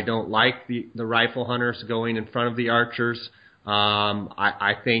this. I don't like the rifle hunters going in front of the Archers.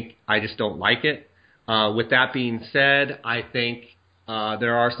 I think I just don't like it. With that being said, I think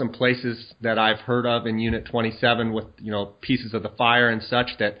there are some places that I've heard of in Unit 27 with, pieces of the fire and such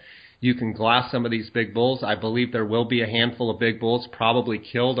that you can glass some of these big bulls. I believe there will be a handful of big bulls probably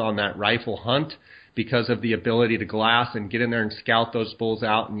killed on that rifle hunt because of the ability to glass and get in there and scout those bulls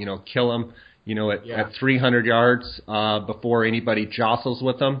out and, kill them, at 300 yards before anybody jostles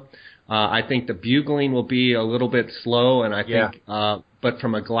with them. I think the bugling will be a little bit slow, and I think, but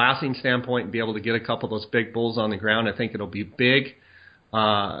from a glassing standpoint, and be able to get a couple of those big bulls on the ground, I think it'll be big,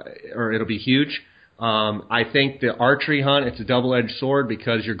 or it'll be huge. I think the archery hunt, it's a double-edged sword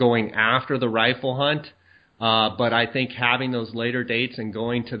because you're going after the rifle hunt, but I think having those later dates and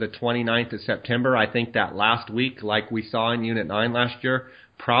going to the 29th of September, I think that last week, like we saw in Unit 9 last year,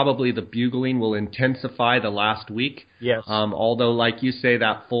 probably the bugling will intensify the last week. Yes. Although, like you say,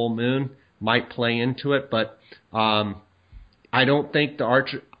 that full moon might play into it, but I don't think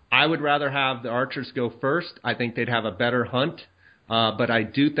I would rather have the Archers go first. I think they'd have a better hunt. But I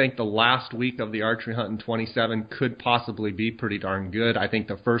do think the last week of the archery hunt in 27 could possibly be pretty darn good. I think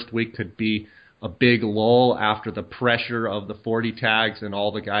the first week could be a big lull after the pressure of the 40 tags and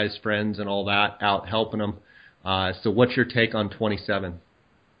all the guys' friends and all that out helping them. So what's your take on 27?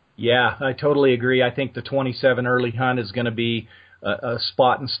 Yeah, I totally agree. I think the 27 early hunt is going to be a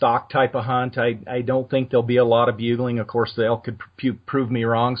spot and stock type of hunt. I don't think there'll be a lot of bugling. Of course, they all could prove me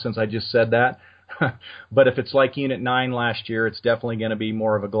wrong since I just said that. But if it's like Unit 9 last year, it's definitely going to be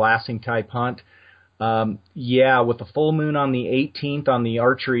more of a glassing type hunt. With the full moon on the 18th on the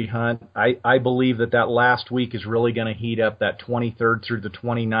archery hunt, I believe that last week is really going to heat up, that 23rd through the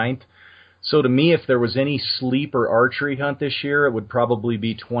 29th. So to me, if there was any sleeper archery hunt this year, it would probably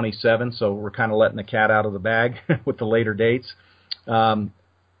be 27. So we're kind of letting the cat out of the bag with the later dates.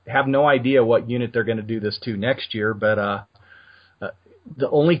 Have no idea what unit they're going to do this to next year, but the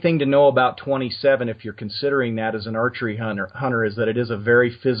only thing to know about 27, if you're considering that as an archery hunter, is that it is a very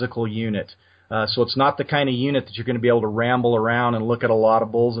physical unit. So it's not the kind of unit that you're going to be able to ramble around and look at a lot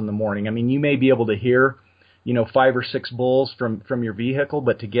of bulls in the morning. I mean, you may be able to hear, 5 or 6 bulls from your vehicle,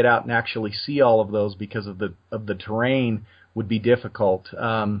 but to get out and actually see all of those because of the terrain would be difficult.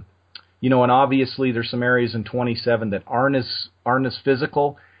 And obviously there's some areas in 27 that aren't as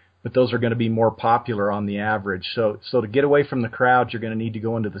physical, but those are going to be more popular on the average. So to get away from the crowds, you're going to need to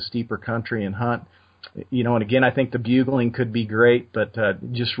go into the steeper country and hunt. And again, I think the bugling could be great, but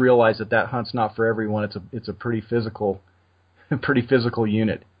just realize that hunt's not for everyone. It's a pretty physical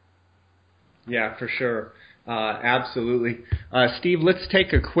unit. Yeah, for sure. Absolutely. Steve, let's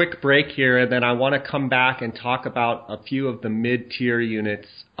take a quick break here, and then I want to come back and talk about a few of the mid-tier units,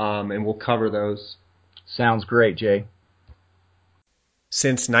 and we'll cover those. Sounds great, Jay.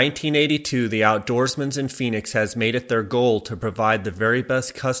 Since 1982, the Outdoorsman's in Phoenix has made it their goal to provide the very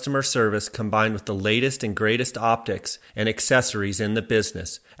best customer service combined with the latest and greatest optics and accessories in the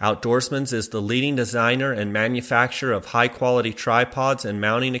business. Outdoorsman's is the leading designer and manufacturer of high-quality tripods and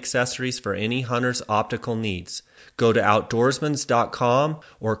mounting accessories for any hunter's optical needs. Go to outdoorsmans.com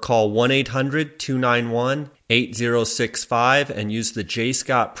or call 1-800-291-8065 and use the J.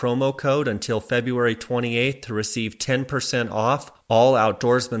 Scott promo code until February 28th to receive 10% off all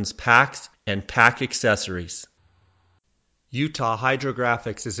Outdoorsman's packs and pack accessories. Utah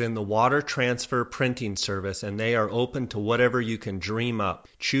Hydrographics is in the water transfer printing service, and they are open to whatever you can dream up.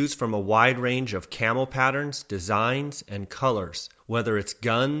 Choose from a wide range of camo patterns, designs, and colors. Whether it's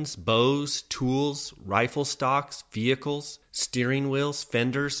guns, bows, tools, rifle stocks, vehicles, steering wheels,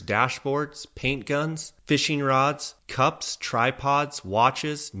 fenders, dashboards, paint guns, fishing rods, cups, tripods,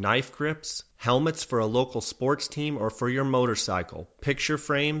 watches, knife grips, helmets for a local sports team or for your motorcycle, picture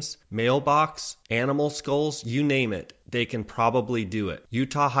frames, mailbox, animal skulls, you name it, they can probably do it.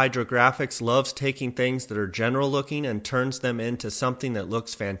 Utah Hydrographics loves taking things that are general looking and turns them into something that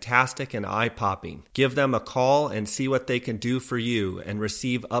looks fantastic and eye-popping. Give them a call and see what they can do for you and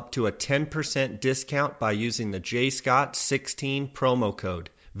receive up to a 10% discount by using the JScott16 promo code.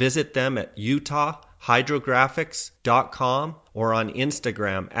 Visit them at utahhydrographics.com or on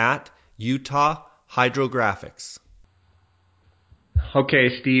Instagram at Utah Hydrographics.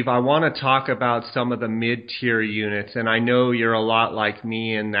 Okay, Steve, I want to talk about some of the mid-tier units, and I know you're a lot like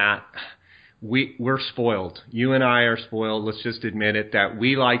me in that we're spoiled. You and I are spoiled. Let's just admit it, that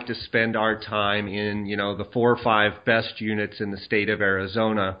we like to spend our time in, the 4 or 5 best units in the state of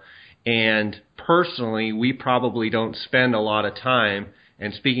Arizona. And personally, we probably don't spend a lot of time.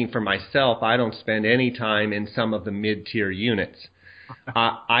 And speaking for myself, I don't spend any time in some of the mid-tier units.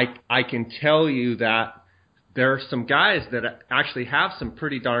 I can tell you that there are some guys that actually have some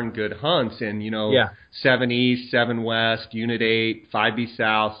pretty darn good hunts in, 7 East, 7 West, Unit 8, 5B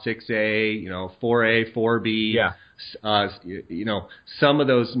South, 6A, 4A, 4B, some of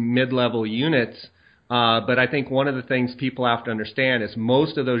those mid-level units. But I think one of the things people have to understand is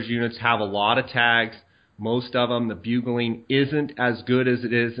most of those units have a lot of tags. Most of them, the bugling isn't as good as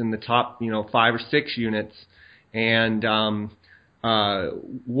it is in the top, 5 or 6 units. And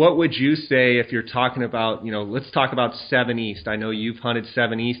what would you say if you're talking about, let's talk about 7 East. I know you've hunted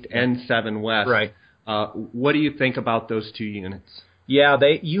 7 East and 7 West. Right. What do you think about those 2 units? Yeah,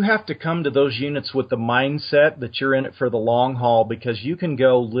 you have to come to those units with the mindset that you're in it for the long haul, because you can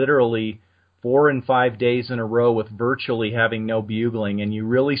go literally 4 and 5 days in a row with virtually having no bugling, and you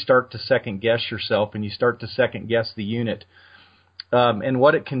really start to second guess yourself, and you start to second guess the unit. And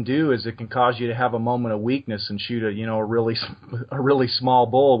what it can do is it can cause you to have a moment of weakness and shoot a really small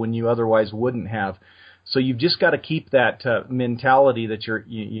bull when you otherwise wouldn't have. So you've just got to keep that mentality that you're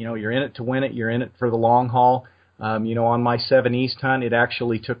in it to win it. You're in it for the long haul. On my 7 East hunt, it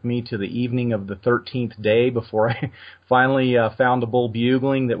actually took me to the evening of the 13th day before I finally found a bull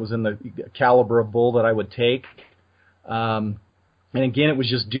bugling that was in the caliber of bull that I would take. And again, it was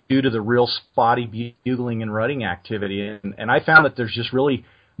just due to the real spotty bugling and rutting activity. And I found that there's just really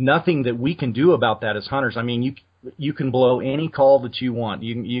nothing that we can do about that as hunters. I mean, you can blow any call that you want.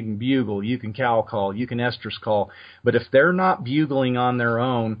 You can bugle, you can cow call, you can estrus call. But if they're not bugling on their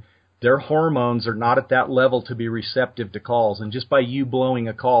own, their hormones are not at that level to be receptive to calls. And just by you blowing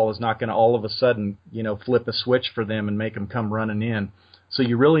a call is not going to all of a sudden, flip a switch for them and make them come running in. So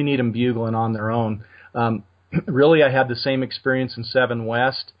you really need them bugling on their own. Really, I had the same experience in 7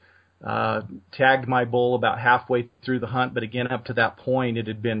 West. Tagged my bull about halfway through the hunt, but again, up to that point, it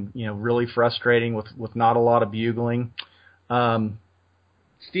had been really frustrating with not a lot of bugling.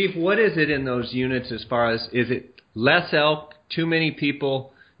 Steve, what is it in those units as far as, is it less elk, too many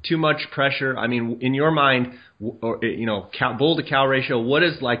people, too much pressure? I mean, in your mind, or bull to cow ratio, what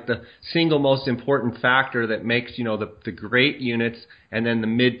is like the single most important factor that makes the great units and then the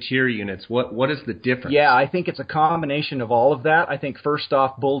mid-tier units? What is the difference? Yeah, I think it's a combination of all of that. I think first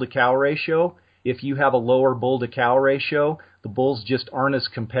off, bull to cow ratio. If you have a lower bull to cow ratio, the bulls just aren't as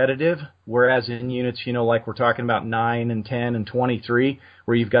competitive. Whereas in units, like we're talking about 9 and 10 and 23,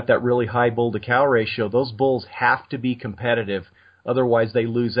 where you've got that really high bull to cow ratio, those bulls have to be competitive. Otherwise, they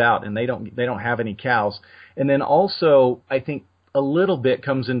lose out, and they don't have any cows. And then also, I think a little bit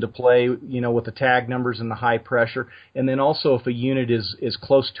comes into play, with the tag numbers and the high pressure. And then also, if a unit is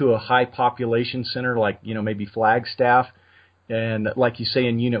close to a high population center, like maybe Flagstaff, and like you say,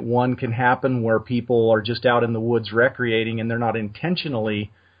 in Unit 1 can happen where people are just out in the woods recreating, and they're not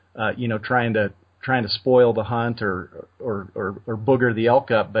intentionally, trying to spoil the hunt or booger the elk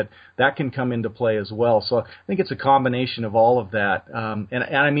up, but that can come into play as well. So I think it's a combination of all of that. And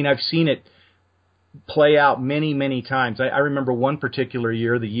I mean, I've seen it play out many, many times. I remember one particular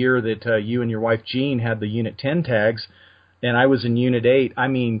year, the year that you and your wife Jean had the Unit 10 tags, and I was in Unit 8. I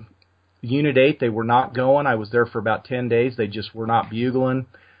mean, Unit 8, they were not going. I was there for about 10 days. They just were not bugling.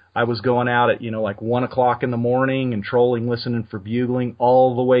 I was going out at, like 1 o'clock in the morning and trolling, listening for bugling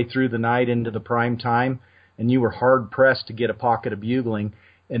all the way through the night into the prime time, and you were hard-pressed to get a pocket of bugling.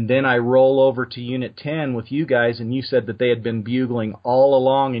 And then I roll over to Unit 10 with you guys, and you said that they had been bugling all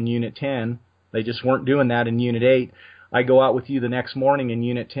along in Unit 10. They just weren't doing that in Unit 8. I go out with you the next morning in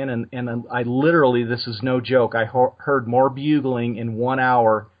Unit 10, and I literally, this is no joke, I heard more bugling in 1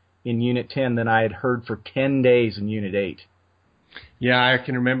 hour in Unit 10 than I had heard for 10 days in Unit 8. Yeah, I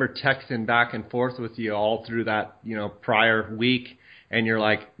can remember texting back and forth with you all through that, prior week, and you're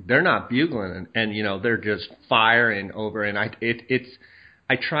like, they're not bugling, and they're just firing over, and I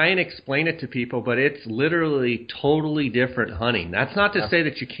try and explain it to people, but it's literally totally different hunting. That's not to say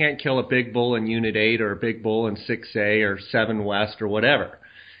that you can't kill a big bull in Unit 8 or a big bull in 6A or 7 West or whatever.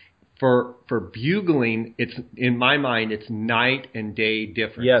 For bugling, it's, in my mind, it's night and day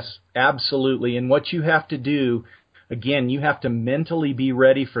difference. Yes, absolutely. And what you have to do, again, you have to mentally be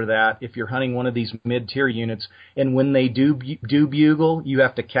ready for that if you're hunting one of these mid-tier units. And when they do bugle, you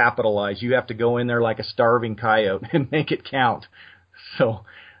have to capitalize. You have to go in there like a starving coyote and make it count. So,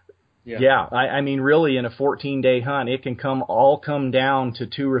 yeah, I mean, really, in a 14-day hunt, it can come down to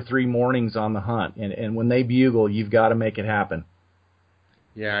 2 or 3 mornings on the hunt. And when they bugle, you've got to make it happen.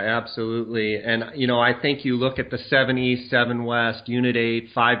 Yeah, absolutely. And, I think you look at the 7 East, 7 West, Unit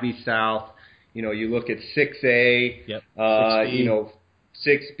 8, 5B South, you look at 6A, Yep. 6B.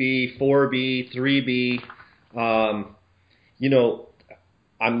 6B, 4B, 3B,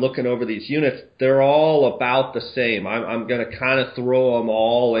 I'm looking over these units. They're all about the same. I'm going to kind of throw them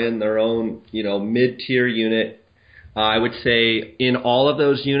all in their own, mid-tier unit. I would say in all of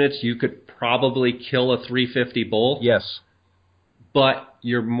those units, you could probably kill a 350 bull. Yes. But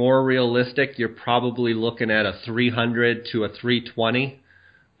you're more realistic. You're probably looking at a 300 to a 320.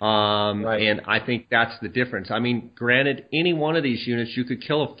 Right. And I think that's the difference. I mean, granted, any one of these units, you could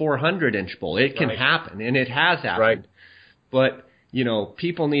kill a 400-inch bull. It can happen, and it has happened. Right. But,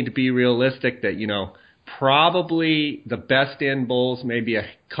 people need to be realistic that, probably the best in bulls, maybe a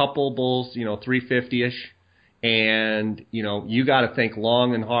couple bulls, 350-ish. And, you got to think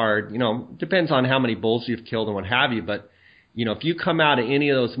long and hard. Depends on how many bulls you've killed and what have you. But, if you come out of any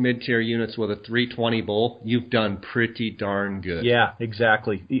of those mid-tier units with a 320 bull, you've done pretty darn good. Yeah,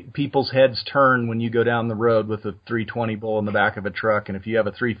 exactly. People's heads turn when you go down the road with a 320 bull in the back of a truck. And if you have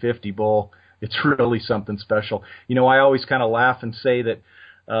a 350 bull, it's really something special. I always kind of laugh and say that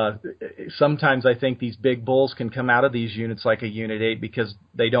sometimes I think these big bulls can come out of these units like a Unit 8 because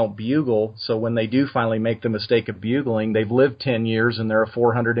they don't bugle. So when they do finally make the mistake of bugling, they've lived 10 years and they're a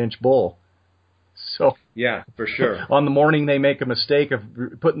 400-inch bull. So yeah, for sure. On the morning they make a mistake of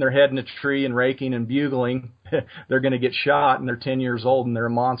putting their head in a tree and raking and bugling, they're going to get shot and they're 10 years old and they're a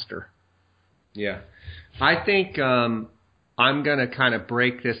monster. Yeah. I think I'm going to kind of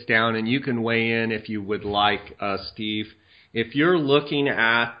break this down, and you can weigh in if you would like, Steve. If you're looking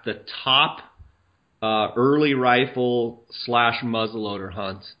at the top early rifle / muzzleloader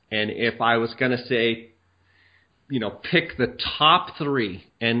hunts, and if I was going to say, pick the top 3,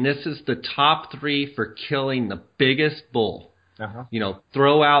 and this is the top 3 for killing the biggest bull. Uh-huh.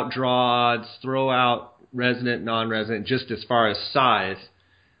 Throw out draw odds, throw out resident, non-resident, just as far as size.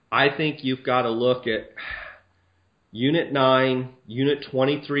 I think you've got to look at Unit 9, Unit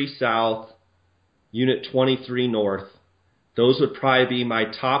 23 South, Unit 23 North. Those would probably be my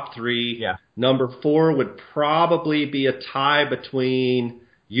top 3. Yeah. Number 4 would probably be a tie between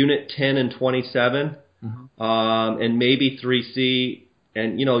Unit 10 and 27. Mm-hmm. And maybe 3C,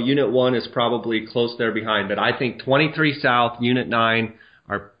 and Unit 1 is probably close there behind. But I think 23 South, Unit 9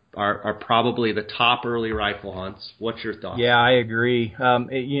 are probably the top early rifle hunts. What's your thoughts? Yeah, I agree. And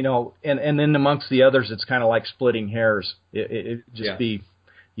then amongst the others, it's kind of like splitting hairs. It just be,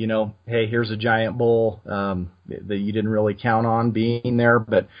 hey, here's a giant bull that you didn't really count on being there.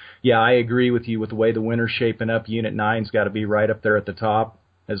 But yeah, I agree with you with the way the winter's shaping up. Unit 9's got to be right up there at the top.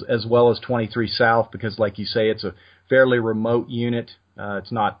 As well as 23 South, because like you say, it's a fairly remote unit.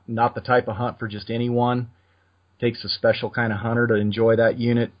 It's not the type of hunt for just anyone. It takes a special kind of hunter to enjoy that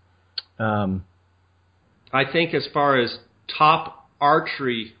unit. I think as far as top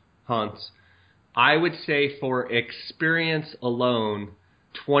archery hunts, I would say for experience alone,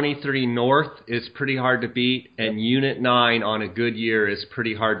 23 North is pretty hard to beat, and Unit 9 on a good year is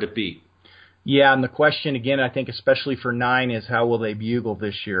pretty hard to beat. Yeah, and the question, again, I think especially for 9 is how will they bugle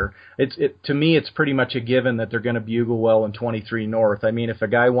this year? To me, it's pretty much a given that they're going to bugle well in 23 North. I mean, if a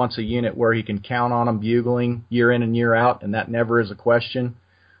guy wants a unit where he can count on them bugling year in and year out, and that never is a question,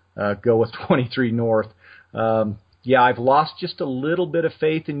 go with 23 North. Yeah, I've lost just a little bit of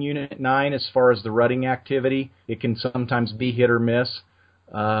faith in Unit 9 as far as the rutting activity. It can sometimes be hit or miss.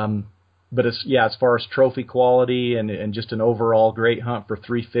 But as far as trophy quality and just an overall great hunt for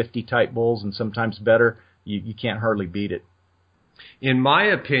 350 type bulls and sometimes better, you can't hardly beat it. In my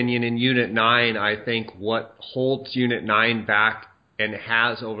opinion, in Unit 9, I think what holds Unit 9 back and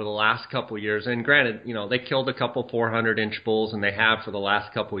has over the last couple of years, and granted, they killed a couple 400-inch bulls, and they have for the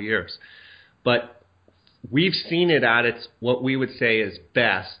last couple of years, but we've seen it at its what we would say is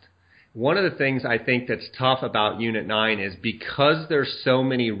best. One of the things I think that's tough about Unit 9 is because there's so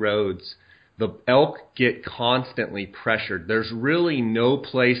many roads, the elk get constantly pressured. There's really no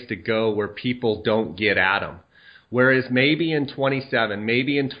place to go where people don't get at them. Whereas maybe in 27,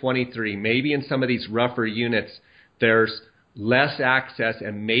 maybe in 23, maybe in some of these rougher units, there's less access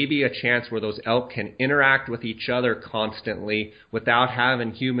and maybe a chance where those elk can interact with each other constantly without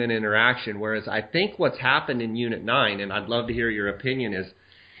having human interaction. Whereas I think what's happened in Unit 9, and I'd love to hear your opinion, is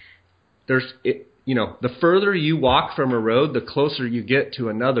the further you walk from a road, the closer you get to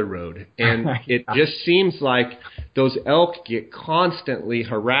another road. And it just seems like those elk get constantly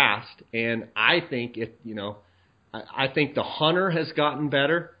harassed. And I think I think the hunter has gotten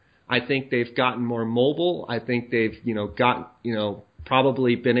better. I think they've gotten more mobile. I think they've,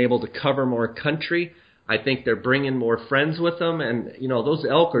 probably been able to cover more country. I think they're bringing more friends with them, and those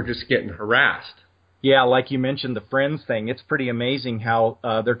elk are just getting harassed. Yeah, like you mentioned, the friends thing, it's pretty amazing how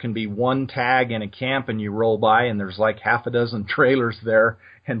there can be one tag in a camp and you roll by and there's like half a dozen trailers there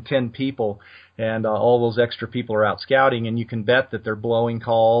and 10 people, and all those extra people are out scouting, and you can bet that they're blowing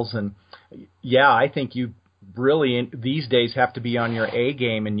calls. And yeah, I think you really these days have to be on your A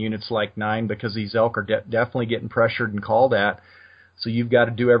game in units like 9, because these elk are definitely getting pressured and called at. So you've got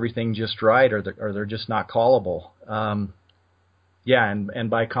to do everything just right, or they're just not callable. Yeah, and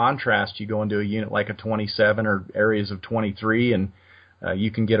by contrast, you go into a unit like a 27 or areas of 23, and you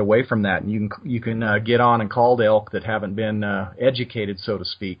can get away from that, and you can get on and call the elk that haven't been educated, so to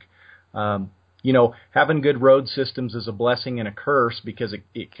speak. Having good road systems is a blessing and a curse, because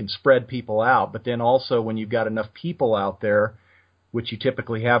it can spread people out. But then also, when you've got enough people out there, which you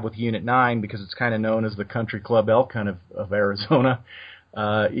typically have with Unit 9, because it's kind of known as the country club elk hunt of Arizona,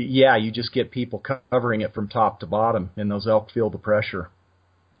 you just get people covering it from top to bottom, and those elk feel the pressure.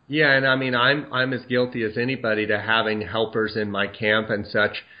 Yeah, and I mean, I'm as guilty as anybody to having helpers in my camp and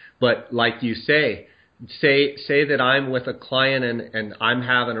such. But like you say that I'm with a client and I'm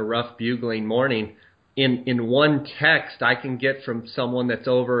having a rough bugling morning. In one text, I can get from someone that's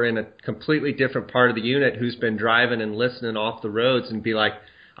over in a completely different part of the unit who's been driving and listening off the roads and be like,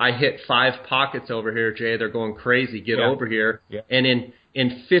 I hit 5 pockets over here, Jay. They're going crazy. Get over here. Yeah. And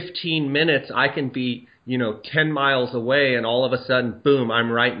in 15 minutes, I can be 10 miles away, and all of a sudden, boom,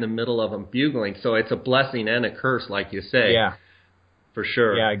 I'm right in the middle of them bugling. So it's a blessing and a curse, like you say. Yeah. For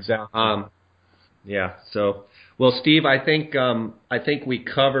sure. Yeah, exactly. Yeah. So, well, Steve, I think we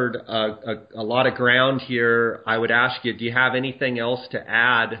covered a lot of ground here. I would ask you, do you have anything else to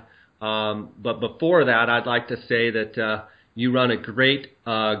add? But before that, I'd like to say that you run a great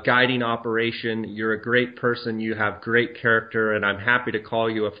guiding operation. You're a great person. You have great character, and I'm happy to call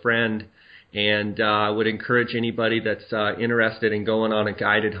you a friend. And I would encourage anybody that's interested in going on a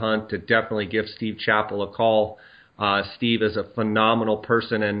guided hunt to definitely give Steve Chappell a call. Steve is a phenomenal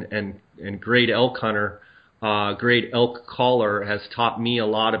person and great elk hunter, great elk caller, has taught me a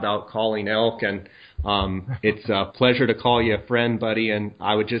lot about calling elk, and it's a pleasure to call you a friend, buddy. And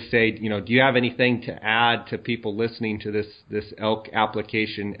I would just say, do you have anything to add to people listening to this elk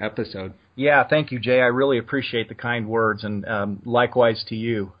application episode? Yeah, thank you, Jay. I really appreciate the kind words, and likewise to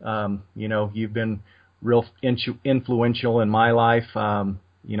you. You've been real influential in my life.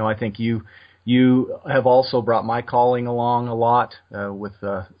 I think you have also brought my calling along a lot with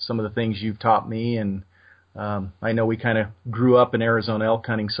some of the things you've taught me, and I know we kind of grew up in Arizona elk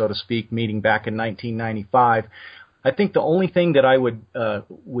hunting, so to speak, meeting back in 1995. I think the only thing that I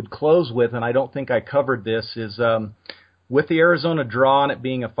would close with, and I don't think I covered this, is with the Arizona draw and it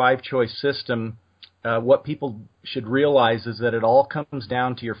being a 5-choice system, what people should realize is that it all comes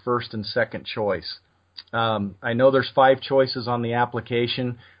down to your first and second choice. I know there's 5 choices on the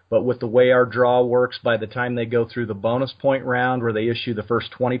application, but with the way our draw works, by the time they go through the bonus point round, where they issue the first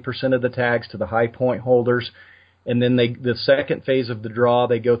 20% of the tags to the high point holders, and then the second phase of the draw,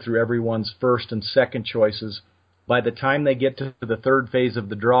 they go through everyone's first and second choices. By the time they get to the third phase of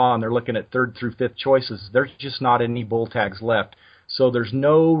the draw and they're looking at 3rd through 5th choices, there's just not any bull tags left. So there's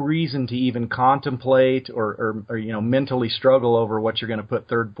no reason to even contemplate or mentally struggle over what you're going to put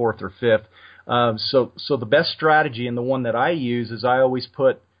 3rd, 4th, or 5th. So the best strategy, and the one that I use, is I always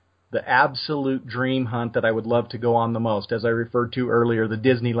put the absolute dream hunt that I would love to go on the most, as I referred to earlier, the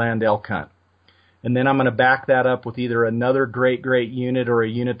Disneyland elk hunt. And then I'm going to back that up with either another great unit or a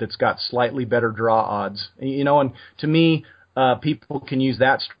unit that's got slightly better draw odds. And to me, people can use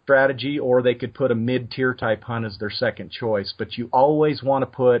that strategy, or they could put a mid-tier type hunt as their second choice. But you always want to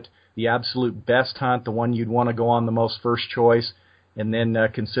put the absolute best hunt, the one you'd want to go on the most first choice, and then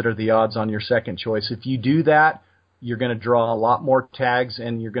consider the odds on your second choice. If you do that, you're going to draw a lot more tags,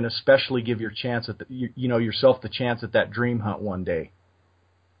 and you're going to especially give your chance at yourself the chance at that dream hunt one day.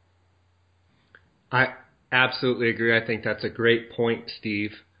 I absolutely agree. I think that's a great point,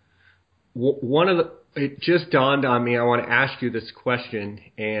 Steve. It just dawned on me, I want to ask you this question,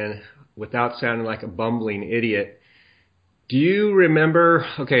 and without sounding like a bumbling idiot, do you remember,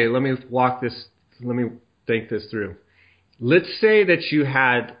 okay, let me think this through. Let's say that you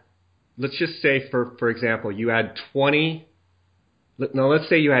had, let's just say for example, you had let's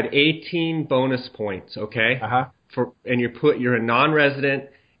say you had 18 bonus points, okay? Uh-huh. And you're a non-resident,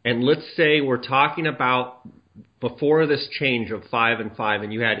 and let's say we're talking about before this change of 5 and 5,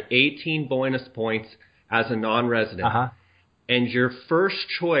 and you had 18 bonus points as a non-resident. Uh-huh. And your first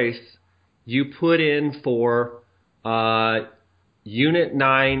choice you put in for Unit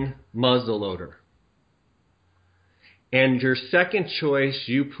 9 muzzleloader. and your second choice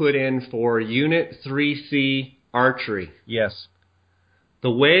you put in for Unit 3C archery. Yes.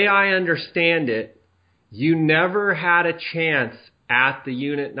 The way I understand it, you never had a chance at the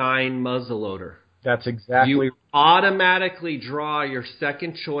Unit 9 muzzleloader. That's exactly. You automatically draw your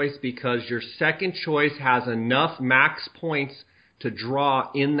second choice because your second choice has enough max points to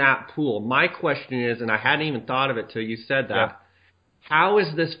draw in that pool. My question is, and I hadn't even thought of it till you said that, Yeah. How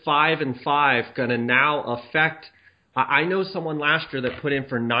is this 5 and 5 going to now affect? I know someone last year that put in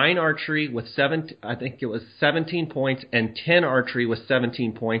for 9 archery with 17 points, and 10 archery with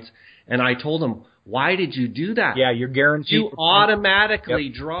 17 points. And I told him, why did you do that? Yeah, you're guaranteed. You automatically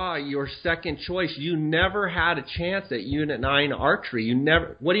draw your second choice. You never had a chance at Unit 9 archery. You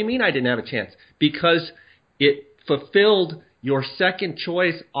never. What do you mean I didn't have a chance? Because it fulfilled your second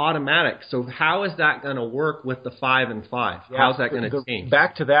choice automatic. So how is that going to work with the 5 and 5? Yeah, How's that going to change?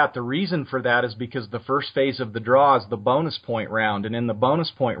 Back to that, the reason for that is because the first phase of the draw is the bonus point round. And in the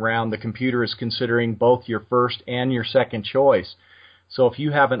bonus point round, the computer is considering both your first and your second choice. So if you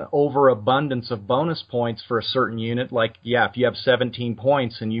have an overabundance of bonus points for a certain unit, like, if you have 17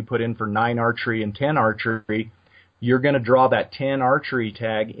 points and you put in for 9 archery and 10 archery, you're going to draw that 10 archery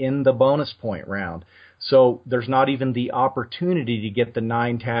tag in the bonus point round. So there's not even the opportunity to get the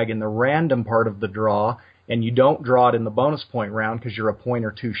 9 tag in the random part of the draw, and you don't draw it in the bonus point round because you're a point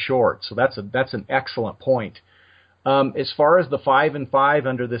or two short. So that's an excellent point. As far as the 5 and 5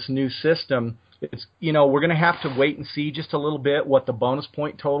 under this new system, it's, we're going to have to wait and see just a little bit what the bonus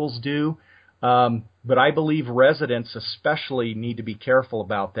point totals do. But I believe residents especially need to be careful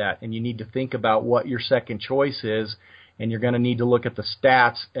about that, and you need to think about what your second choice is, and you're going to need to look at the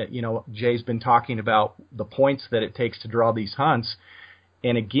stats. Jay's been talking about the points that it takes to draw these hunts.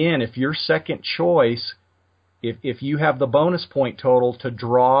 And again, if your second choice, if you have the bonus point total to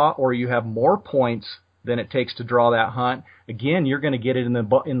draw, or you have more points than it takes to draw that hunt, again, you're going to get it in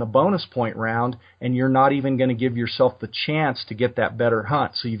the bonus point round, and you're not even going to give yourself the chance to get that better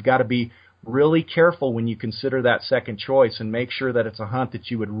hunt. So you've got to be really careful when you consider that second choice and make sure that it's a hunt that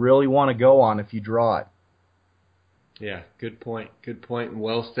you would really want to go on if you draw it. Yeah, good point. Good point, and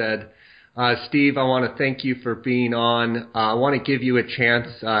well said. Steve, I want to thank you for being on. I want to give you a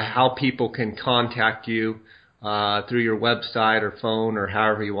chance how people can contact you through your website or phone, or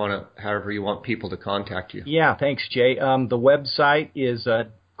however you want people to contact you. Yeah, thanks, Jay. The website is, of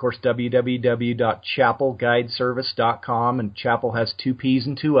course, www.chapelguideservice.com, and Chapel has 2 P's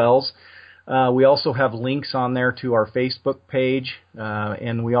and 2 L's. We also have links on there to our Facebook page,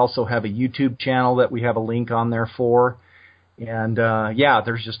 and we also have a YouTube channel that we have a link on there for. And,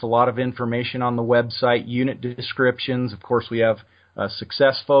 there's just a lot of information on the website, unit descriptions. Of course, we have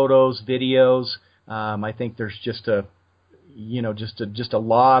success photos, videos. I think there's just a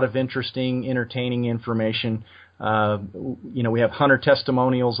lot of interesting, entertaining information. We have hunter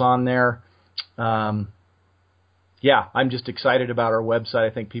testimonials on there. I'm just excited about our website.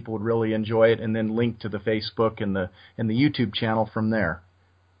 I think people would really enjoy it, and then link to the Facebook and the YouTube channel from there.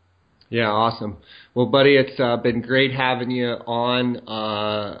 Yeah, awesome. Well, buddy, it's been great having you on.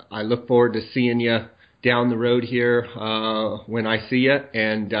 I look forward to seeing you down the road here when I see you,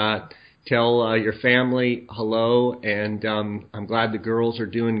 and tell your family hello. And I'm glad the girls are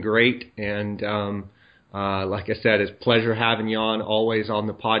doing great. And like I said, it's a pleasure having you on, always on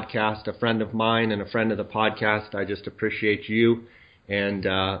the podcast, a friend of mine and a friend of the podcast. I just appreciate you, and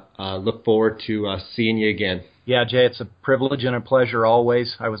look forward to seeing you again. Yeah, Jay, it's a privilege and a pleasure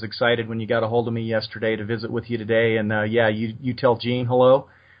always. I was excited when you got a hold of me yesterday to visit with you today. And, you tell Gene hello,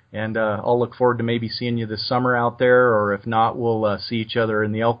 and I'll look forward to maybe seeing you this summer out there, or if not, we'll see each other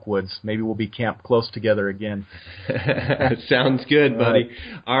in the Elkwoods. Maybe we'll be camped close together again. Sounds good, buddy.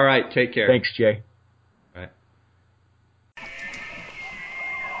 All right, take care. Thanks, Jay.